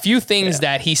a few things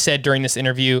that he said during this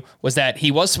interview was that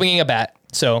he was swinging a bat.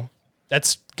 So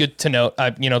that's good to note.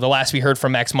 The last we heard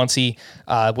from Max Muncy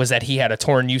was that he had a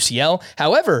torn UCL.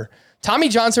 However, Tommy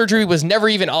John surgery was never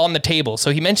even on the table.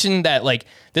 So he mentioned that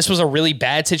this was a really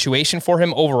bad situation for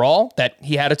him overall, that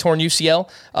he had a torn UCL,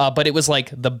 but it was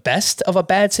the best of a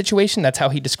bad situation. That's how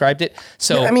he described it.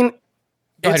 So yeah,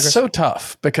 it's so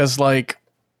tough because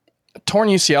torn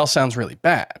UCL sounds really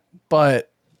bad,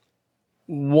 but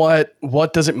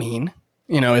what does it mean?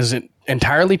 Is it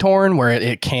entirely torn where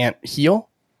it can't heal,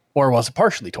 or was it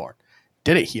partially torn?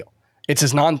 Did it heal? It's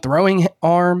his non-throwing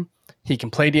arm. He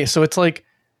can play. So it's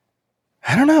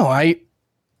I don't know. I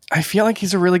feel like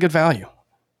he's a really good value.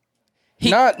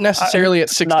 Not necessarily at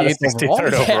 68th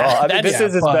overall. Yeah, this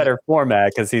is his better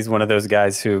format because he's one of those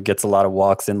guys who gets a lot of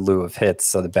walks in lieu of hits.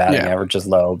 So the batting average is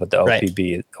low, but the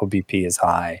OBP is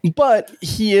high. But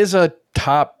he is a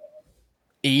top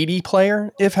 80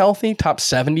 player if healthy, top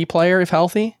 70 player if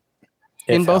healthy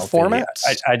in both formats.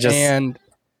 And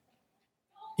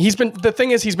he's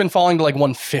been falling to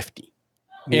 150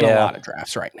 in a lot of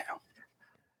drafts right now.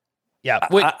 Yeah.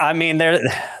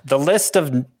 The list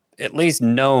of at least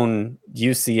known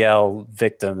UCL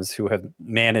victims who have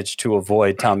managed to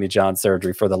avoid Tommy John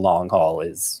surgery for the long haul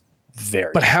is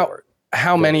very short.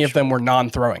 How many of them were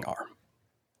non-throwing arm?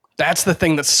 That's the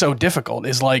thing that's so difficult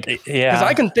is because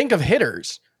I can think of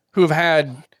hitters who have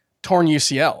had torn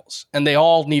UCLs and they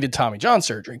all needed Tommy John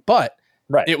surgery, but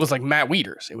it was Matt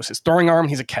Wieters. It was his throwing arm.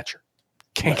 He's a catcher.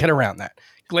 Can't get around that.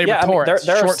 Gleyber Torres,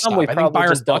 there shortstop. I think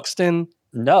Byron Buxton.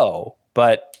 No,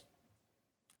 but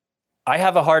I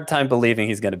have a hard time believing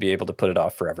he's going to be able to put it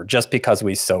off forever just because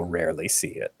we so rarely see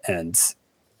it. And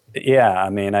I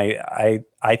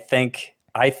think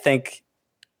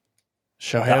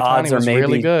Shohei the odds are maybe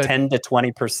really good. 10 to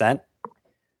 20%.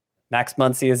 Max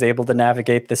Muncy is able to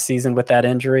navigate this season with that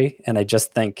injury. And I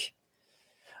just think,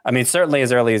 certainly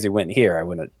as early as he went here, I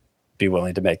wouldn't be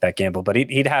willing to make that gamble, but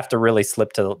he'd have to really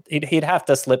slip to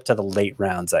the late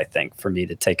rounds, I think, for me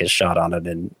to take a shot on it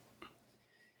in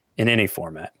any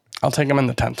format. I'll take him in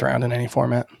the 10th round in any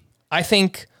format. I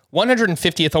think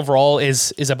 150th overall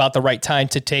is about the right time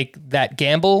to take that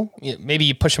gamble. Maybe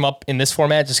you push him up in this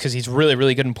format just because he's really,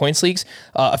 really good in points leagues.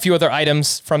 A few other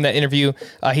items from that interview.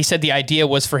 He said the idea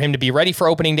was for him to be ready for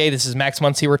opening day. This is Max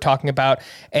Muncy we're talking about.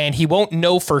 And he won't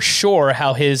know for sure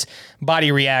how his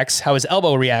body reacts, how his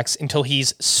elbow reacts until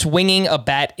he's swinging a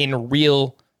bat in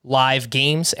real live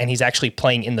games and he's actually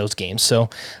playing in those games. So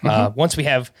once we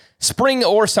have spring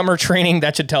or summer training,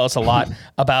 that should tell us a lot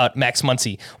about Max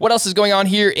Muncy. What else is going on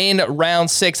here in round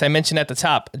 6? I mentioned at the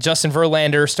top, Justin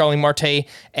Verlander, Starling Marte,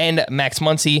 and Max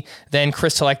Muncy. Then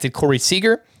Chris selected Corey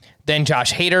Seager. Then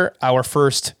Josh Hader, our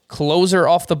first closer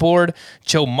off the board.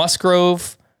 Joe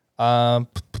Musgrove. Joe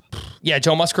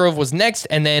Musgrove was next.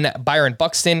 And then Byron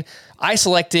Buxton. I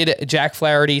selected Jack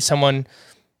Flaherty, someone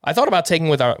I thought about taking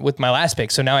with my last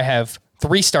pick. So now I have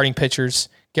 3 starting pitchers: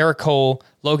 Garrett Cole,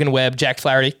 Logan Webb, Jack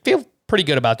Flaherty. Feel pretty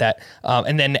good about that.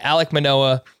 And then Alek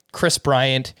Manoah, Chris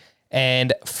Bryant,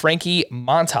 and Frankie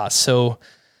Montas. So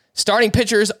starting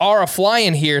pitchers are a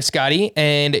fly-in here, Scotty,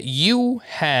 and you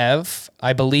have,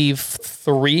 I believe,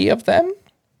 3 of them.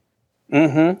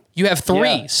 Mm-hmm. You have 3.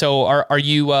 Yeah. So are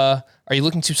you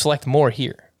looking to select more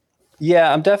here?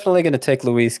 Yeah, I'm definitely going to take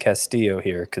Luis Castillo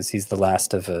here because he's the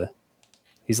last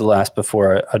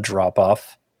before a drop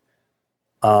off.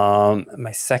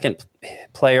 My second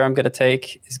player I'm going to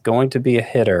take is going to be a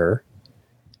hitter.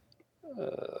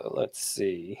 Let's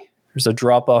see. There's a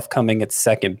drop off coming at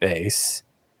second base.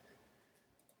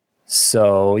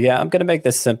 So yeah, I'm going to make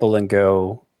this simple and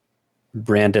go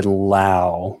Brandon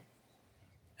Lau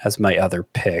as my other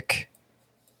pick.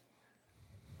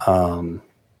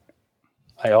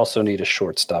 I also need a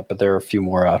shortstop, but there are a few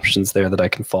more options there that I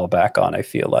can fall back on, I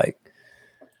feel like.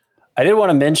 I did want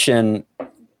to mention,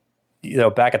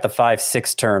 back at the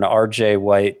 5-6 turn, RJ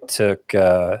White took,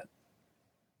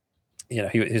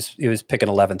 he was picking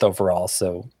 11th overall.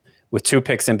 So with 2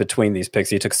 picks in between these picks,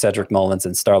 he took Cedric Mullins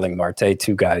and Starling Marte,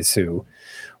 2 guys who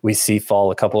we see fall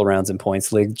a couple of rounds in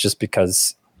points league just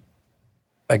because,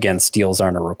 again, steals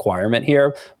aren't a requirement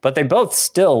here, but they both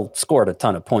still scored a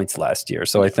ton of points last year.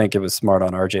 So I think it was smart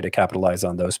on RJ to capitalize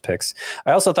on those picks.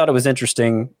 I also thought it was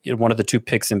interesting, one of the 2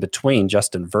 picks in between,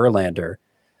 Justin Verlander,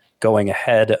 going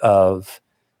ahead of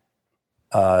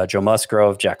Joe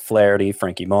Musgrove, Jack Flaherty,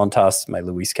 Frankie Montas, my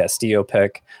Luis Castillo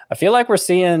pick. I feel like we're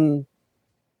seeing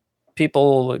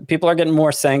people are getting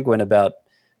more sanguine about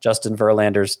Justin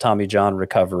Verlander's Tommy John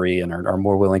recovery and are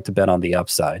more willing to bet on the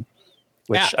upside,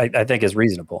 which I think is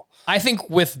reasonable. I think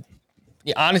with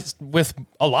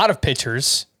a lot of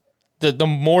pitchers, the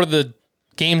more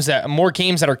games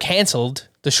that are canceled,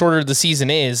 the shorter the season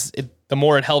is, the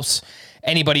more it helps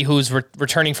anybody who's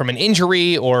returning from an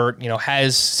injury or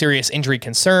has serious injury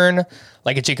concern,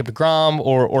 like a Jacob deGrom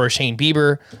or a Shane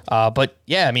Bieber. But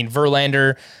yeah, I mean,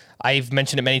 Verlander, I've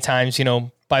mentioned it many times.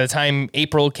 By the time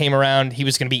April came around, he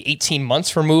was going to be 18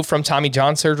 months removed from Tommy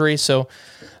John surgery. So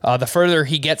the further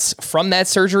he gets from that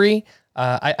surgery,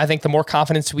 I think the more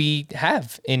confidence we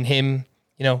have in him,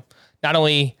 not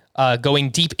only going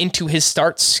deep into his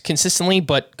starts consistently,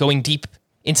 but going deep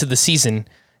into the season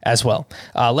as well.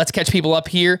 Let's catch people up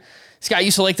here. Scott,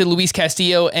 you selected Luis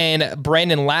Castillo, and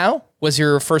Brandon Lau was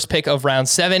your first pick of round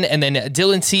 7, and then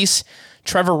Dylan Cease,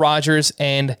 Trevor Rogers,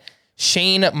 and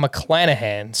Shane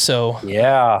McClanahan. So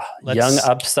yeah, young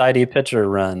upsidey pitcher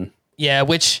run. Yeah,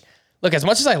 which, look, as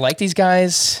much as I like these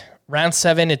guys, round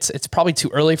 7, it's probably too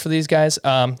early for these guys.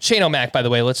 Shane O'Mac, by the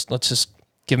way, let's just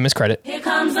give him his credit. Here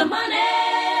comes the money.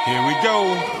 Here we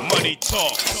go. Money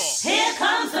talk. Here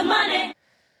comes the money.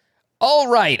 All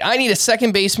right, I need a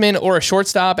second baseman or a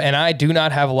shortstop, and I do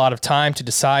not have a lot of time to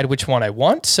decide which one I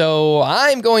want, so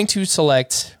I'm going to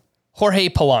select Jorge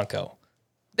Polanco.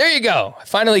 There you go. I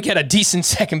finally get a decent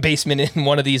second baseman in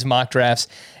one of these mock drafts,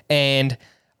 and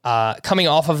coming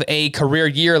off of a career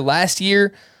year last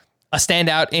year, a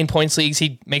standout in points leagues.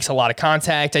 He makes a lot of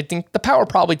contact. I think the power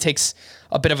probably takes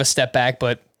a bit of a step back,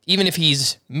 but even if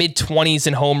he's mid-20s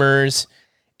in homers,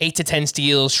 8 to 10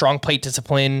 steals, strong plate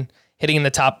discipline, hitting in the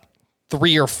top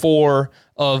 3 or 4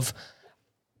 of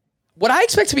what I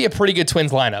expect to be a pretty good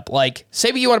Twins lineup. Like,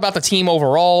 say what you want about the team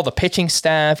overall, the pitching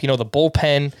staff, the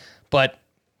bullpen, but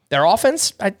their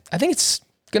offense, I think it's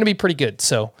going to be pretty good.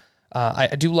 So I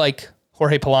do like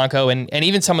Jorge Polanco and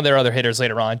even some of their other hitters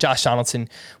later on. Josh Donaldson,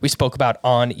 we spoke about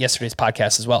on yesterday's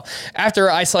podcast as well. After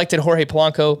I selected Jorge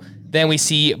Polanco, then we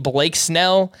see Blake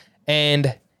Snell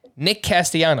and Nick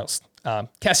Castellanos.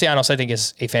 Castellanos, I think,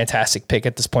 is a fantastic pick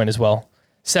at this point as well.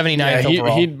 79th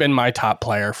overall. He'd been my top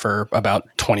player for about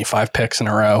 25 picks in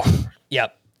a row.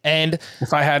 Yep. And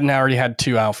if I hadn't already had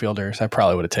 2 outfielders, I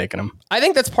probably would have taken him. I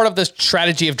think that's part of the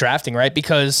strategy of drafting, right?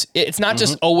 Because it's not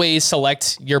just always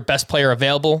select your best player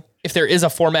available. If there is a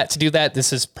format to do that,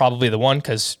 this is probably the one,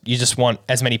 because you just want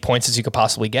as many points as you could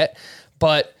possibly get.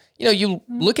 But, you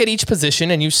look at each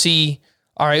position and you see,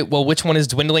 all right, well, which one is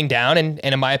dwindling down? And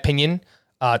in my opinion,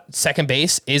 second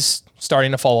base is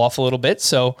starting to fall off a little bit.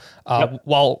 So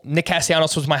while Nick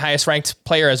Castellanos was my highest ranked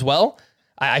player as well,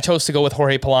 I chose to go with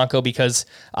Jorge Polanco because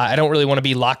I don't really want to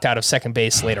be locked out of second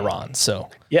base later on. So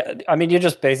yeah, I mean, you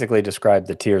just basically described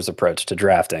the tiers approach to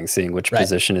drafting, seeing which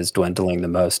position is dwindling the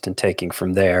most and taking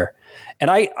from there.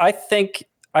 And I think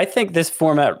this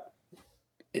format,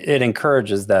 it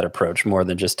encourages that approach more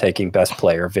than just taking best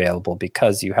player available,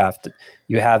 because you have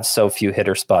so few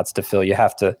hitter spots to fill. You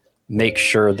have to make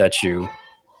sure that you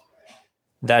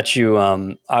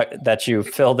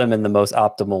fill them in the most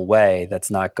optimal way. That's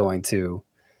not going to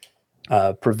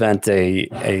prevent just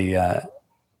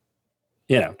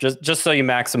so you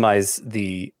maximize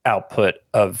the output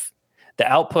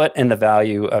and the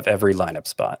value of every lineup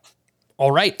spot.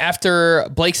 All right. After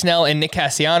Blake Snell and Nick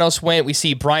Castellanos went, we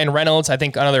see Brian Reynolds. I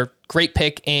think another great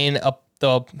pick in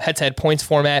the head-to-head points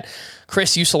format.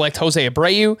 Chris, you select Jose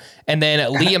Abreu, and then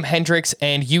Liam Hendricks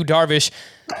and Yu Darvish.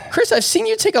 Chris, I've seen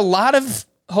you take a lot of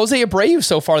Jose Abreu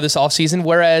so far this offseason,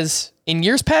 whereas in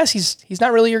years past, he's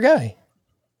not really your guy.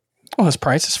 Well, his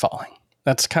price is falling.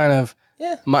 That's kind of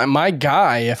my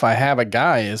guy. If I have a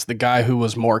guy, is the guy who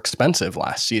was more expensive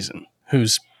last season,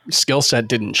 whose skill set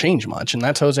didn't change much, and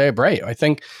that's Jose Abreu. I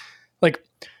think,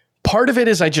 part of it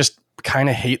is I just kind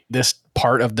of hate this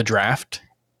part of the draft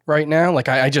right now.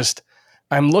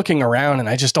 I'm looking around and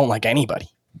I just don't like anybody,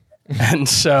 and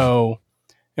so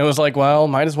it was well,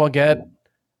 might as well get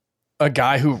a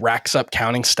guy who racks up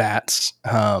counting stats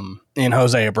in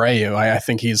Jose Abreu. I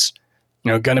think he's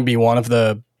going to be one of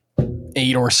the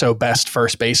 8 or so best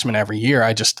first basemen every year.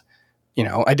 I just,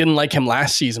 I didn't like him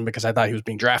last season because I thought he was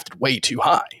being drafted way too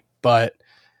high. But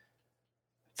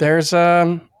it's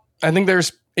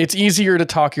easier to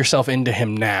talk yourself into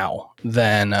him now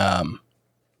than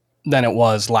it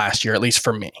was last year, at least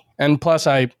for me. And plus,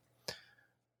 I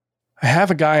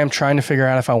have a guy I'm trying to figure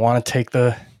out if I want to take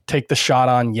the shot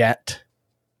on yet.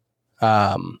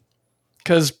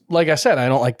 Because, like I said, I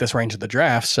don't like this range of the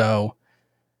draft, so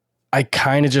I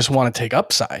kind of just want to take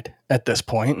upside at this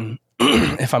point. And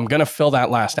if I'm going to fill that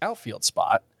last outfield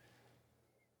spot,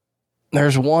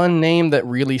 there's one name that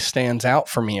really stands out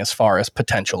for me as far as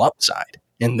potential upside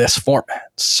in this format.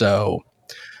 So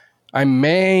I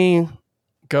may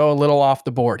go a little off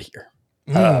the board here.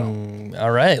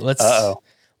 All right.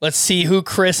 Let's see who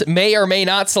Chris may or may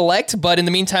not select, but in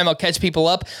the meantime, I'll catch people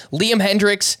up. Liam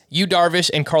Hendricks, Yu Darvish,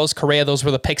 and Carlos Correa, those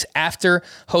were the picks after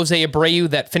Jose Abreu.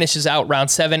 That finishes out round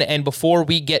 7. And before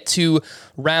we get to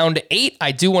round 8,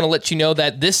 I do want to let you know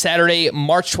that this Saturday,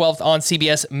 March 12th on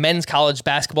CBS, men's college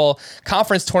basketball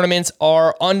conference tournaments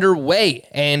are underway,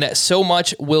 and so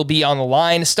much will be on the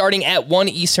line, starting at 1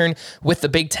 Eastern with the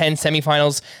Big Ten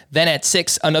semifinals. Then at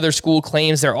 6, another school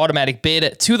claims their automatic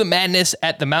bid to the madness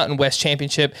at the Mountain West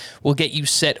Championship. We'll get you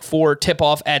set for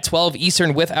tip-off at 12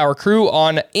 Eastern with our crew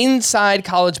on Inside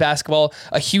College Basketball,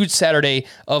 a huge Saturday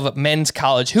of men's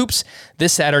college hoops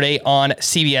this Saturday on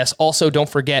CBS. Also, don't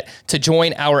forget to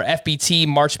join our FBT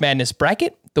March Madness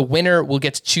bracket. The winner will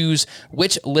get to choose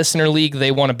which listener league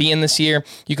they want to be in this year.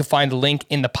 You can find the link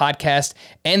in the podcast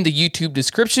and the YouTube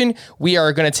description. We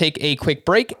are going to take a quick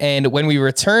break, and when we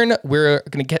return, we're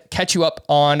going to catch you up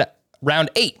on round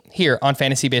 8 here on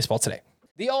Fantasy Baseball Today.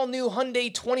 The all-new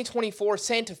Hyundai 2024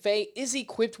 Santa Fe is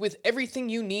equipped with everything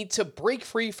you need to break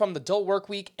free from the dull work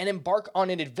week and embark on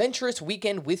an adventurous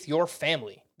weekend with your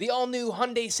family. The all-new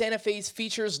Hyundai Santa Fe's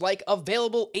features like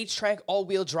available H-Track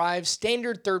all-wheel drive,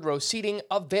 standard third-row seating,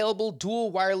 available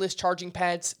dual wireless charging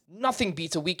pads. Nothing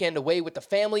beats a weekend away with the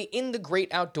family in the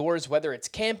great outdoors, whether it's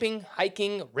camping,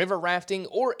 hiking, river rafting,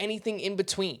 or anything in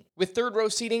between. With third-row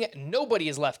seating, nobody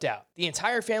is left out. The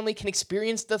entire family can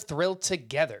experience the thrill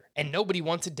together, and nobody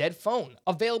wants a dead phone.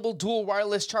 Available dual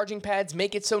wireless charging pads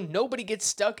make it so nobody gets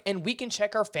stuck, and we can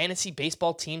check our fantasy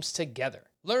baseball teams together.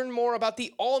 Learn more about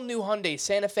the all-new Hyundai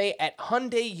Santa Fe at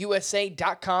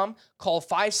HyundaiUSA.com. Call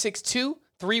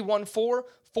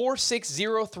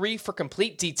 562-314-4603 for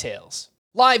complete details.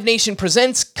 Live Nation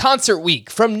presents Concert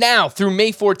Week. From now through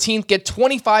May 14th, get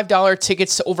 $25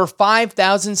 tickets to over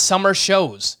 5,000 summer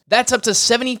shows. That's up to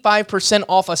 75%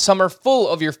 off a summer full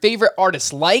of your favorite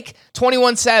artists like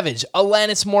 21 Savage,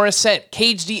 Alanis Morissette,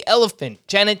 Cage the Elephant,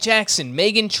 Janet Jackson,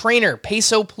 Meghan Trainor,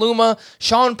 Peso Pluma,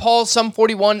 Sean Paul, Sum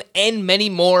 41, and many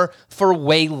more for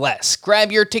way less. Grab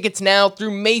your tickets now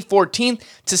through May 14th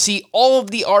to see all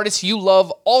of the artists you love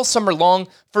all summer long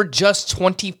for just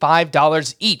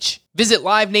 $25 each. Visit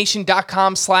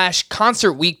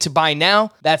livenation.com/concert week to buy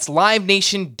now. That's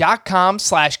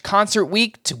livenation.com/concert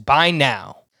week to buy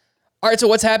now. All right, so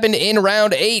what's happened in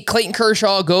round 8? Clayton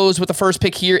Kershaw goes with the first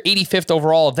pick here, 85th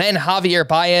overall. Then Javier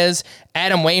Baez,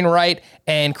 Adam Wainwright,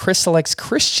 and Chris selects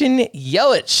Christian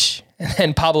Yelich. And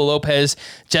then Pablo Lopez,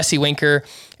 Jesse Winker,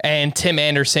 and Tim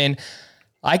Anderson.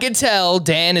 I could tell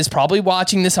Dan is probably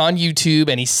watching this on YouTube,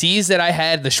 and he sees that I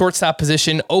had the shortstop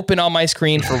position open on my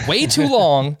screen for way too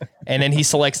long, and then he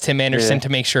selects Tim Anderson to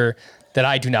make sure that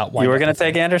I do not want. You were going to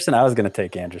take Anderson? I was going to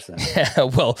take Anderson.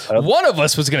 Well, one of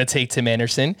us was going to take Tim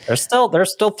Anderson. There's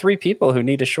still 3 people who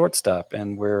need a shortstop,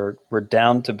 and we're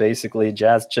down to basically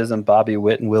Jazz Chisholm, Bobby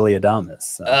Witt, and Willy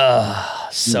Adames.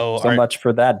 So much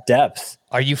for that depth.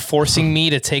 Are you forcing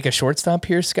me to take a shortstop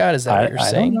here, Scott? Is that what you're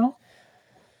saying?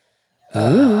 I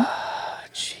don't know.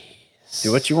 Jeez.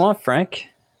 Do what you want, Frank.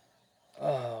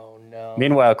 Oh, no.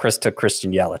 Meanwhile, Chris took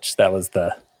Christian Yelich. That was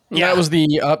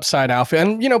the upside outfit.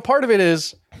 And, part of it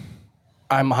is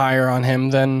I'm higher on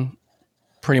him than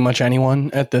pretty much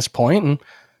anyone at this point. And a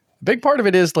big part of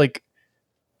it is,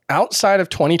 outside of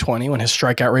 2020, when his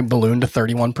strikeout rate ballooned to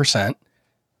 31%,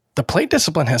 the plate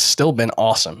discipline has still been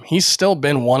awesome. He's still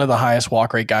been one of the highest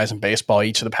walk rate guys in baseball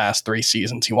each of the past 3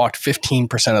 seasons. He walked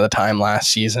 15% of the time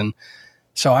last season.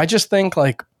 So I just think,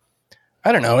 I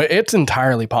don't know, it's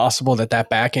entirely possible that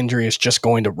back injury is just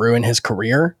going to ruin his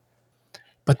career.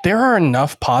 But there are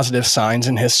enough positive signs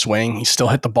in his swing. He still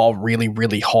hit the ball really,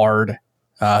 really hard.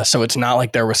 So it's not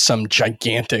like there was some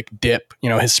gigantic dip.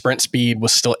 His sprint speed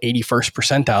was still 81st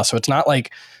percentile. So it's not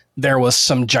like there was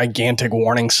some gigantic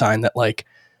warning sign that,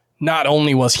 not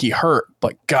only was he hurt,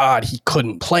 but God, he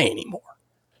couldn't play anymore.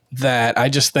 That I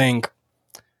just think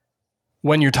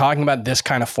when you're talking about this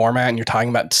kind of format and you're talking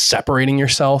about separating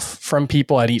yourself from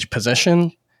people at each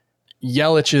position,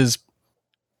 Yelich is,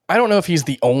 I don't know if he's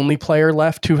the only player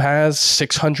left who has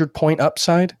 600-point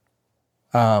upside,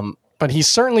 but he's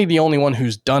certainly the only one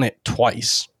who's done it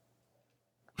twice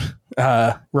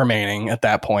remaining at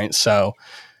that point. So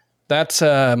that's,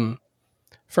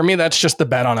 for me, that's just the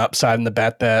bet on upside and the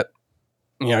bet that,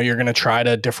 you're going to try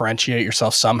to differentiate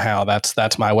yourself somehow.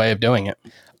 That's my way of doing it.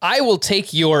 I will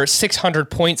take your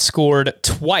 600 points scored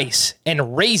twice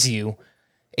and raise you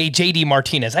a JD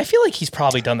Martinez. I feel like he's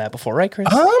probably done that before, right, Chris?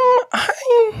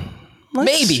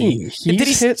 Maybe. See.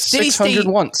 He's hit 600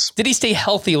 once. Did he stay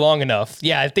healthy long enough?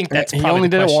 Yeah, I think that's probably he only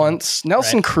the did question. it once.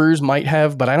 Nelson Cruz might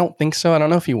have, but I don't think so. I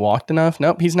don't know if he walked enough.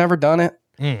 Nope, he's never done it.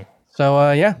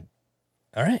 So, yeah.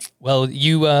 All right. Well,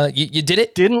 you did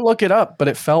it. Didn't look it up, but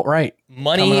it felt right.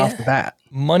 Coming off the bat.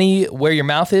 Money where your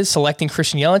mouth is, selecting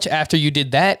Christian Yelich. After you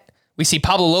did that, we see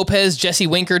Pablo Lopez, Jesse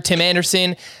Winker, Tim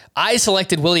Anderson. I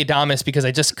selected Willy Adames because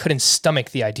I just couldn't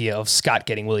stomach the idea of Scott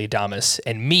getting Willy Adames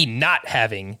and me not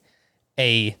having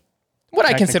what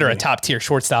I consider a top tier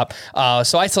shortstop.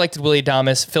 So I selected Willy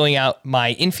Adames, filling out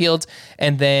my infield,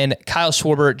 and then Kyle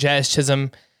Schwarber, Jazz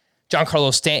Chisholm,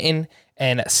 Giancarlo Stanton,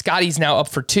 and Scotty's now up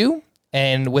for 2.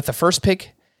 And with the first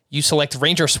pick, you select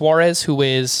Ranger Suarez, who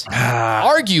is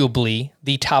arguably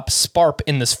the top SPARP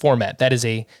in this format. That is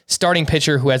a starting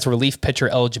pitcher who has relief pitcher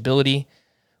eligibility,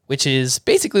 which is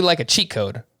basically like a cheat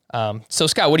code. So,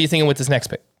 Scott, what are you thinking with this next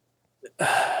pick?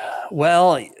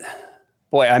 Well,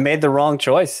 boy, I made the wrong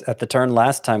choice at the turn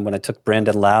last time when I took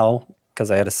Brandon Lau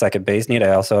because I had a second base need.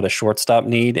 I also had a shortstop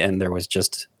need, and there was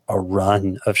just a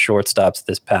run of shortstops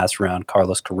this past round.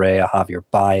 Carlos Correa, Javier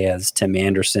Baez, Tim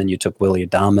Anderson. You took Willy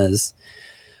Adames.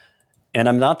 And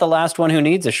I'm not the last one who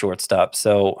needs a shortstop.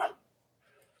 So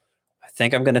I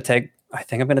think I'm going to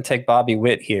take Bobby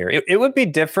Witt here. It would be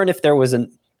different if there was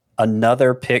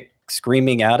another pick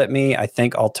screaming out at me. I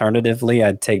think alternatively,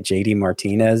 I'd take JD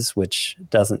Martinez, which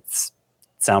doesn't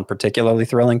sound particularly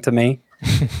thrilling to me.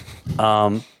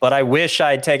 But I wish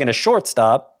I'd taken a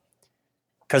shortstop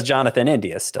because Jonathan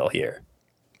India is still here,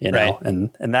 right.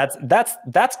 and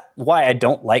that's why I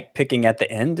don't like picking at the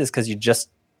end, is because you just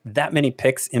that many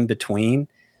picks in between,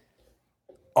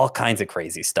 all kinds of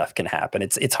crazy stuff can happen.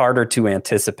 It's harder to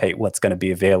anticipate what's going to be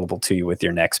available to you with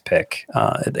your next pick.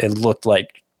 It looked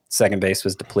like second base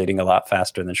was depleting a lot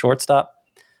faster than shortstop,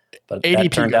 but ADP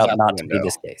that turned out not to be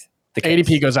this case.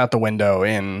 ADP goes out the window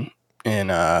in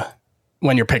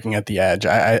when you're picking at the edge.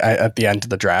 I at the end of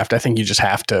the draft, I think you just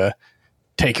have to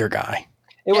take your guy.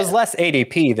 It was less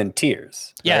ADP than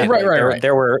tiers. Yeah, right.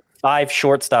 There were 5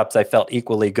 shortstops I felt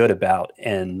equally good about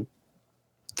and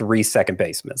 3 second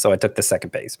basemen. So I took the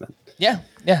second baseman. Yeah.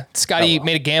 Scotty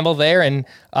made a gamble there, and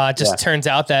turns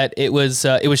out that it was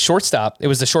shortstop. It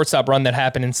was the shortstop run that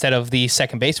happened instead of the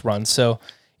second base run. So,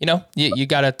 you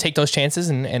got to take those chances,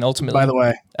 and ultimately, by the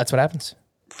way, that's what happens.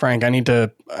 Frank, I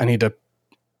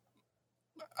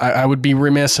would be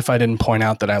remiss if I didn't point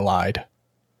out that I lied.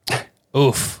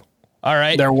 Oof. All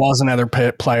right. There was another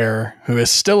player who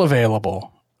is still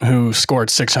available who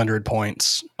scored 600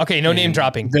 points. Okay, no name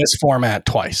dropping. This format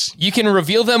twice. You can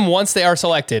reveal them once they are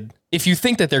selected, if you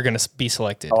think that they're going to be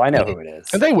selected. Oh, I know who it is.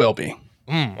 And they will be.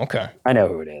 Okay. I know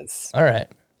who it is. All right.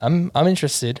 I'm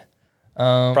interested.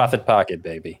 Profit Pocket,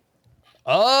 baby.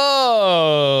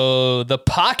 Oh, the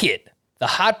pocket, the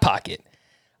hot pocket.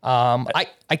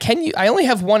 I only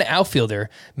have one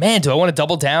outfielder. Man, do I want to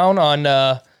double down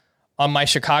on my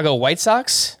Chicago White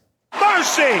Sox?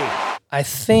 Mercy! I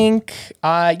think,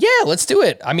 let's do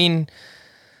it. I mean,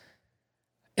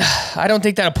 I don't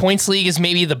think that a points league is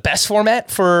maybe the best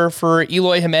format for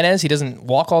Eloy Jimenez. He doesn't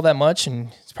walk all that much, and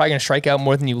he's probably going to strike out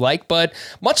more than you like. But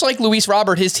much like Luis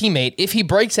Robert, his teammate, if he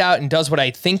breaks out and does what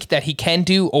I think that he can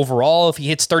do overall, if he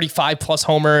hits 35 plus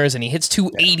homers and he hits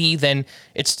 280, then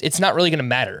it's not really going to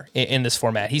matter in this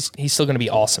format. He's still going to be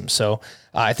awesome. So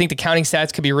I think the counting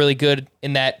stats could be really good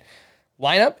in that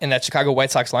lineup, in that Chicago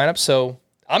White Sox lineup. So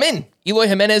I'm in Eloy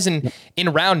Jimenez in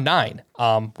round 9.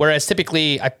 Whereas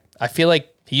typically I feel like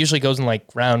he usually goes in like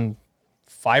round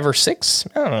 5 or 6.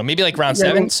 I don't know, maybe like round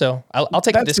 7. So I'll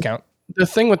take a discount. The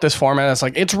thing with this format is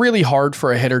like, it's really hard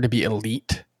for a hitter to be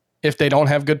elite if they don't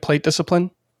have good plate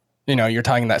discipline. You're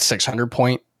talking that 600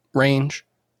 point range,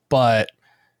 but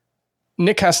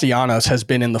Nick Castellanos has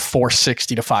been in the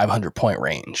 460 to 500 point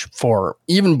range for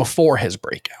even before his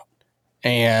breakout.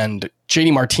 And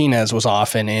JD Martinez was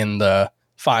often in the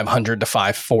 500 to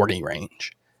 540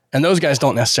 range. And those guys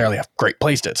don't necessarily have great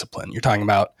plate discipline. You're talking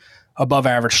about above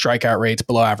average strikeout rates,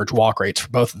 below average walk rates for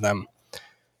both of them.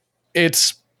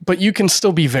 But you can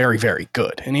still be very, very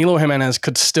good. And Eloy Jimenez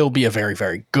could still be a very,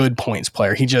 very good points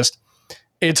player.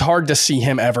 It's hard to see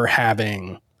him ever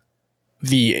having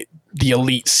the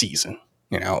elite season.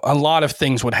 A lot of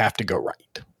things would have to go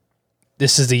right.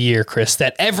 This is the year, Chris,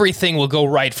 that everything will go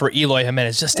right for Eloy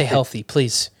Jimenez. Just stay healthy,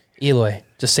 please. Eloy,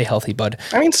 just stay healthy, bud.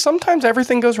 I mean, sometimes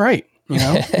everything goes right.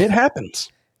 It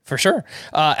happens. For sure.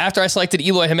 After I selected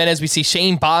Eloy Jimenez, we see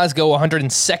Shane Baz go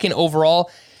 102nd overall.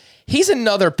 He's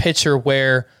another pitcher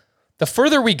where the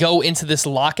further we go into this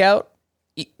lockout,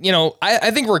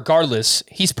 I think regardless,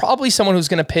 he's probably someone who's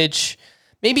going to pitch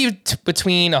maybe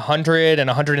between 100 and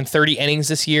 130 innings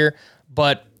this year.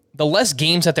 But the less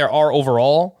games that there are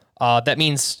overall, that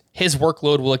means his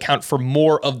workload will account for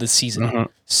more of the season. Mm-hmm.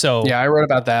 So yeah, I wrote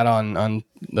about that on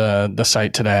the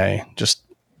site today. Just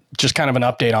kind of an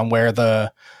update on where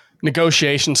the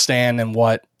negotiations stand and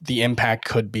what the impact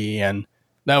could be. And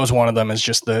that was one of them, is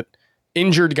just that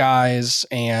injured guys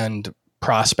and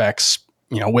prospects,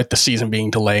 with the season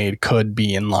being delayed, could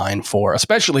be in line for,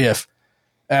 especially if,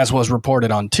 as was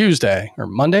reported on Tuesday or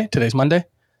Monday, today's Monday,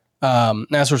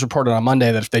 as was reported on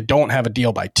Monday, that if they don't have a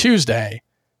deal by Tuesday,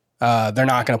 they're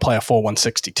not going to play a full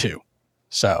 162.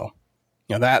 So,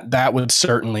 that would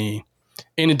certainly,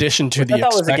 in addition to the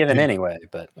expected, was a given anyway,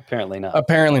 but apparently not.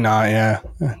 Apparently not, yeah.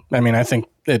 I mean, I think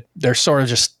they're sort of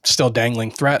just still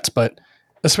dangling threats, but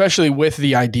especially with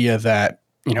the idea that,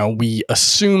 we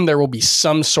assume there will be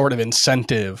some sort of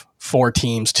incentive for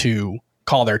teams to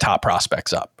call their top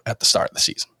prospects up at the start of the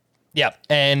season. Yeah,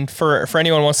 and for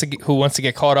anyone who wants to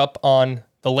get caught up on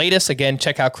the latest, again,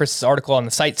 check out Chris's article on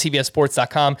the site,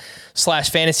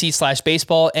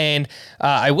 cbssports.com/fantasy/baseball. And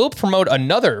I will promote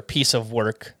another piece of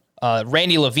work.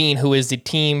 Randy Levine, who is the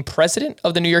team president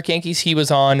of the New York Yankees, he was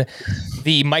on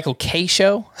the Michael Kay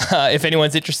show. If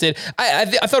anyone's interested, I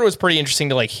thought it was pretty interesting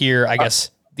to hear, I guess,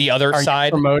 the other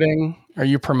side. Are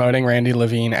you promoting Randy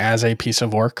Levine as a piece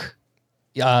of work?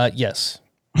 Yes.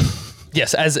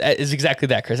 Yes, as exactly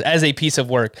that, Chris, as a piece of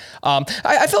work.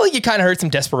 I feel like you kind of heard some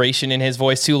desperation in his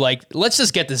voice too. Let's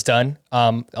just get this done.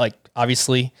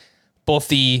 Obviously both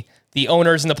the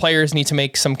owners and the players need to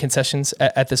make some concessions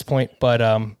at this point, but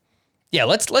yeah,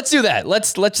 let's do that.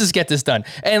 Let's just get this done,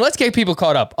 and let's get people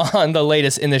caught up on the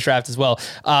latest in this draft as well.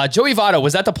 Joey Votto,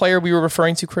 was that the player we were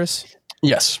referring to, Chris?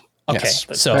 Yes. Okay.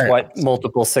 Yes. So what,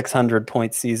 multiple 600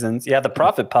 point seasons? Yeah, the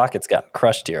profit pocket's got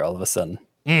crushed here all of a sudden.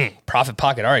 Profit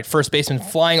pocket. All right. First baseman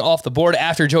flying off the board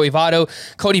after Joey Votto.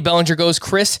 Cody Bellinger goes.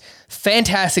 Chris,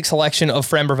 fantastic selection of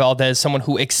Framber Valdez, someone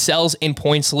who excels in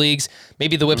points leagues.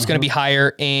 Maybe the whip's going to be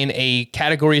higher in a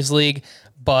categories league,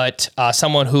 but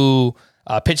someone who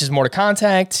Pitches more to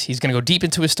contact. He's going to go deep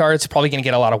into his starts. Probably going to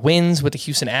get a lot of wins with the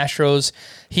Houston Astros.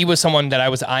 He was someone that I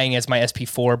was eyeing as my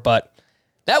SP4, but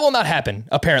that will not happen,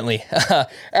 apparently.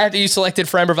 After you selected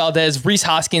Framber Valdez, Rhys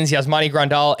Hoskins, Yasmani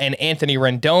Grandal, and Anthony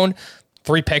Rendon.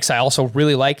 3 picks I also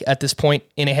really like at this point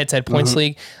in a head-to-head points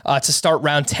league. To start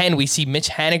round 10, we see Mitch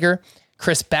Haniger,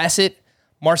 Chris Bassett,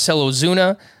 Marcell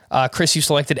Ozuna. Chris, you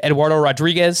selected Eduardo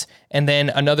Rodriguez, and then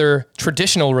another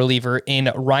traditional reliever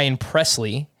in Ryan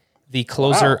Presley, the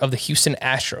closer of the Houston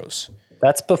Astros.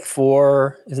 That's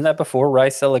before, isn't that before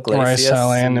Raisel Iglesias?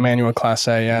 Raisel and Emmanuel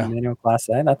Clase, yeah. Emmanuel Clase,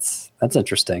 that's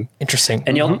interesting. Interesting.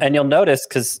 And you'll notice,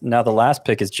 because now the last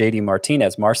pick is JD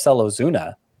Martinez, Marcell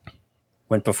Ozuna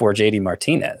went before JD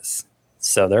Martinez.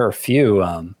 So there are a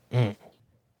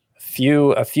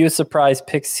few surprise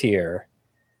picks here.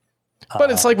 But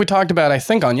it's like we talked about, I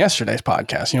think, on yesterday's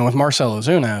podcast, with Marcell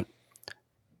Ozuna,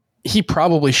 he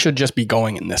probably should just be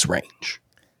going in this range.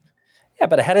 Yeah,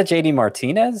 but ahead of JD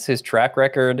Martinez, whose track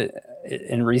record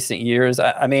in recent years,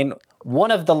 I mean,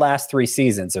 one of the last 3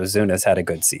 seasons, Ozuna's had a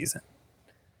good season.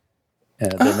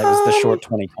 Then there was the short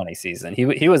 2020 season.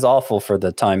 He was awful for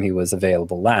the time he was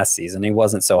available last season. He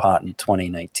wasn't so hot in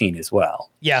 2019 as well.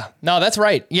 Yeah, no, that's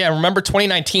right. Yeah, remember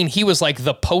 2019, he was like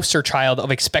the poster child of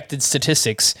expected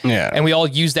statistics. Yeah. And we all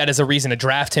used that as a reason to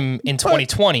draft him in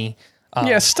 2020.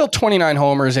 Still 29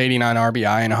 homers, 89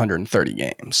 RBI in 130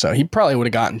 games. So he probably would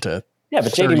have gotten to but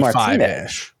JD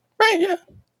Martinez. Right, yeah.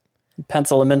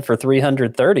 Pencil him in for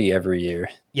 330 every year.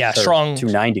 Yeah, strong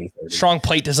 290. Strong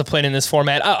plate discipline in this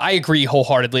format. I agree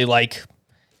wholeheartedly. Like,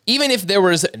 even if there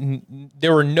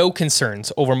were no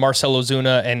concerns over Marcell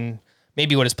Ozuna and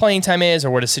maybe what his playing time is or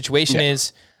what his situation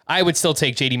is, I would still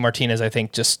take JD Martinez, I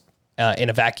think, just in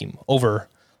a vacuum over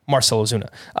Marcell Ozuna.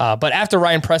 But after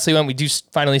Ryan Presley went, we do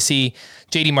finally see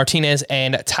JD Martinez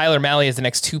and Tyler Mahle as the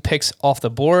next 2 picks off the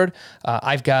board.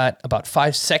 I've got about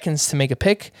 5 seconds to make a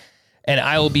pick, and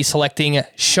I will be selecting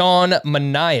Sean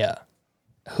Manaea,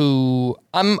 who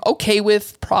I'm okay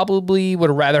with. Probably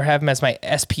would rather have him as my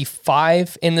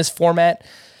SP5 in this format.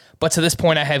 But to this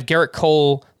point, I have Garrett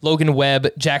Cole, Logan Webb,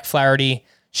 Jack Flaherty,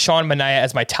 Sean Manaea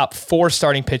as my top 4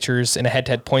 starting pitchers in a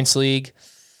head-to-head points league.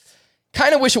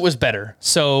 Kind of wish it was better.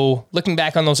 So looking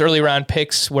back on those early round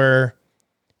picks where,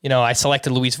 I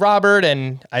selected Luis Robert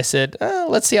and I said,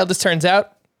 let's see how this turns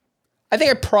out. I think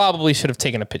I probably should have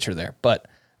taken a pitcher there, but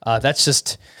that's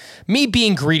just me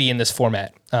being greedy in this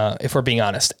format, if we're being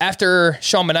honest. After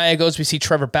Sean Manaea goes, we see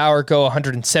Trevor Bauer go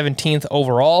 117th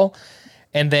overall,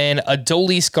 and then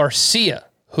Adolis Garcia,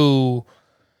 who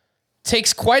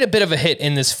takes quite a bit of a hit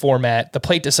in this format. The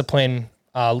plate discipline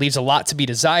leaves a lot to be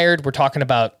desired. We're talking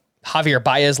about Javier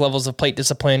Baez levels of plate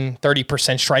discipline, 30%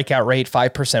 strikeout rate,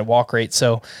 5% walk rate.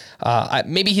 So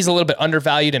maybe he's a little bit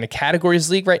undervalued in a categories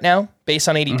league right now based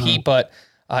on ADP, but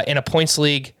in a points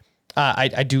league,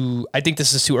 I think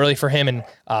this is too early for him, and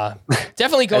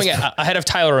definitely going ahead of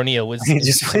Tyler O'Neill. He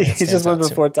just went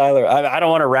before Tyler. I don't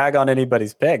want to rag on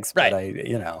anybody's picks, but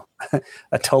right.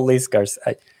 I totally scarce.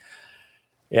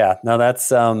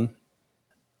 That's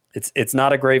it's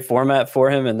not a great format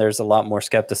for him, and there's a lot more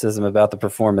skepticism about the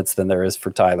performance than there is for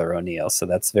Tyler O'Neill. So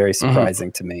that's very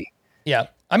surprising to me. Yeah,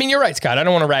 I mean, you're right, Scott. I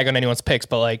don't want to rag on anyone's picks,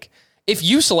 but like, if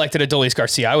you selected Adolis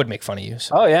Garcia, I would make fun of you.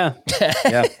 So. Oh yeah,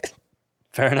 yeah.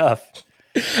 Fair enough.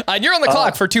 And you're on the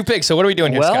clock for 2 picks. So what are we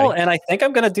doing here, Scotty? And I think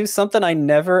I'm going to do something I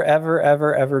never, ever,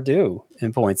 ever, ever do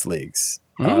in points leagues.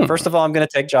 First of all, I'm going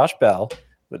to take Josh Bell,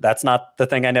 but that's not the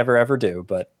thing I never, ever do.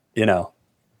 But,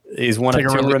 he's one of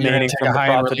 2 remaining from the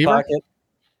profit pocket.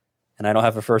 And I don't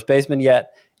have a first baseman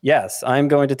yet. Yes, I'm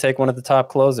going to take one of the top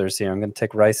closers here. I'm going to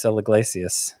take Raisel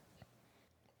Iglesias.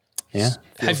 Yeah,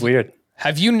 feels weird.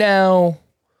 Have you now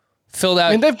filled out?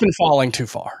 I mean, they've been falling too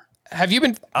far. Have you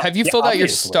filled out your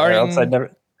starting?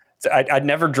 I'd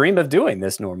never dream of doing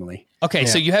this normally. Okay,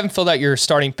 so you haven't filled out your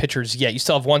starting pitchers yet. You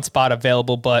still have 1 spot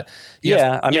available, but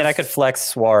I could flex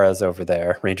Suarez over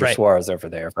there, Suarez over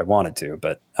there if I wanted to,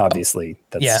 but obviously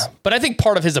that's But I think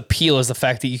part of his appeal is the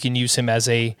fact that you can use him as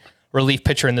a relief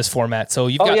pitcher in this format. So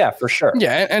you've for sure.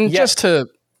 Yeah, and just to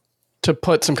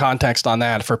put some context on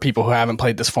that for people who haven't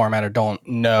played this format or don't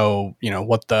know,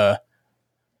 what the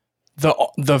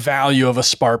value of a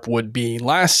SPARP would be.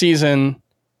 Last season,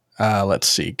 let's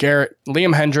see,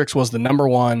 Liam Hendricks was the number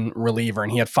 1 reliever,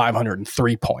 and he had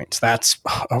 503 points. That's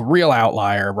a real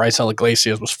outlier. Raisel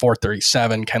Iglesias was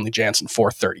 437, Kenley Jansen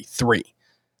 433.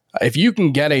 If you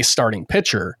can get a starting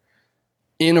pitcher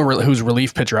who's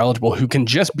relief pitcher eligible, who can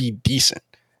just be decent.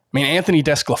 I mean, Anthony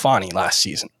Desclafani last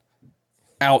season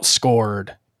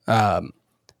outscored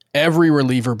every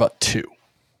reliever but 2.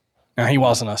 Now, he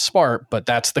wasn't a SPARP, but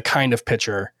that's the kind of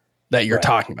pitcher that you're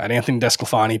talking about. Anthony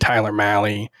Desclafani, Tyler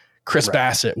Mahle, Chris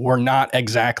Bassett were not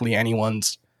exactly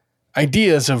anyone's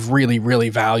ideas of really, really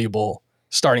valuable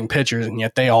starting pitchers, and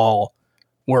yet they all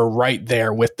were right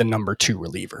there with the number 2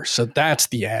 reliever. So that's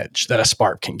the edge that a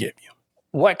Sparp can give you.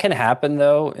 What can happen,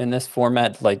 though, in this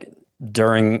format, like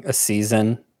during a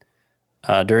season,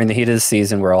 during the heat of the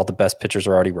season where all the best pitchers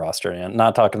are already rostered, and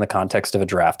not talking in the context of a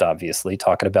draft, obviously,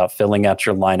 talking about filling out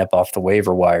your lineup off the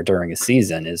waiver wire during a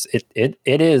season, is it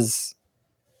is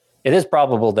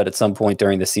probable that at some point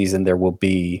during the season there will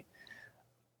be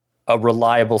a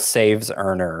reliable saves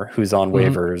earner who's on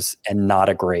waivers and not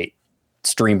a great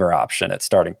streamer option at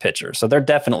starting pitcher. So there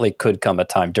definitely could come a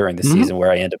time during the season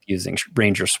where I end up using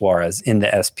Ranger Suarez in the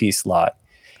SP slot,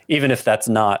 even if that's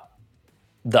not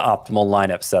the optimal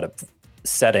lineup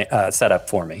setup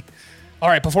for me. All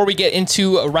right, before we get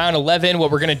into round 11,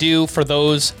 what we're going to do for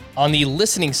those on the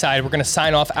listening side, we're going to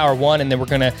sign off hour 1, and then we're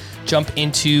going to jump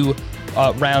into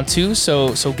round 2.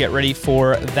 So get ready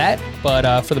for that.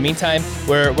 But for the meantime,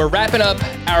 we're wrapping up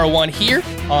hour 1 here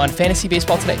on Fantasy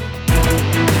Baseball Today.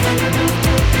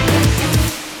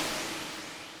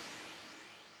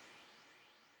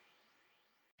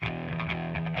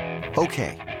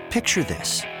 Okay, picture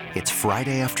this. It's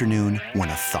Friday afternoon when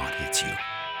a thought hits you.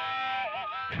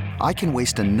 I can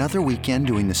waste another weekend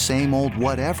doing the same old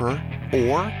whatever,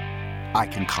 or I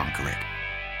can conquer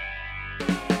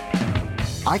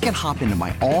it. I can hop into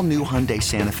my all-new Hyundai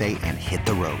Santa Fe and hit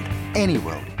the road. Any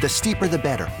road. The steeper, the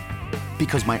better.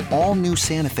 Because my all-new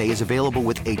Santa Fe is available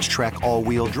with H-Track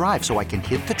all-wheel drive, so I can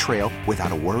hit the trail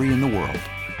without a worry in the world.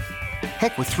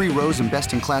 Heck, with 3 rows and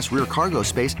best-in-class rear cargo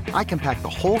space, I can pack the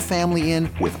whole family in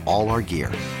with all our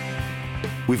gear.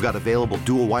 We've got available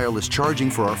dual wireless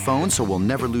charging for our phones, so we'll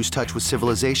never lose touch with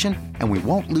civilization, and we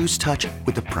won't lose touch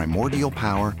with the primordial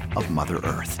power of Mother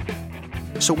Earth.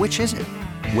 So which is it?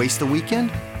 Waste the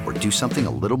weekend or do something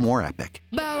a little more epic?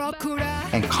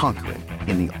 And conquer it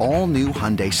in the all-new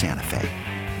Hyundai Santa Fe.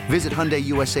 Visit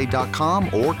HyundaiUSA.com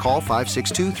or call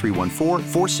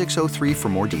 562-314-4603 for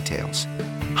more details.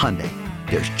 Hyundai,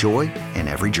 there's joy in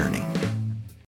every journey.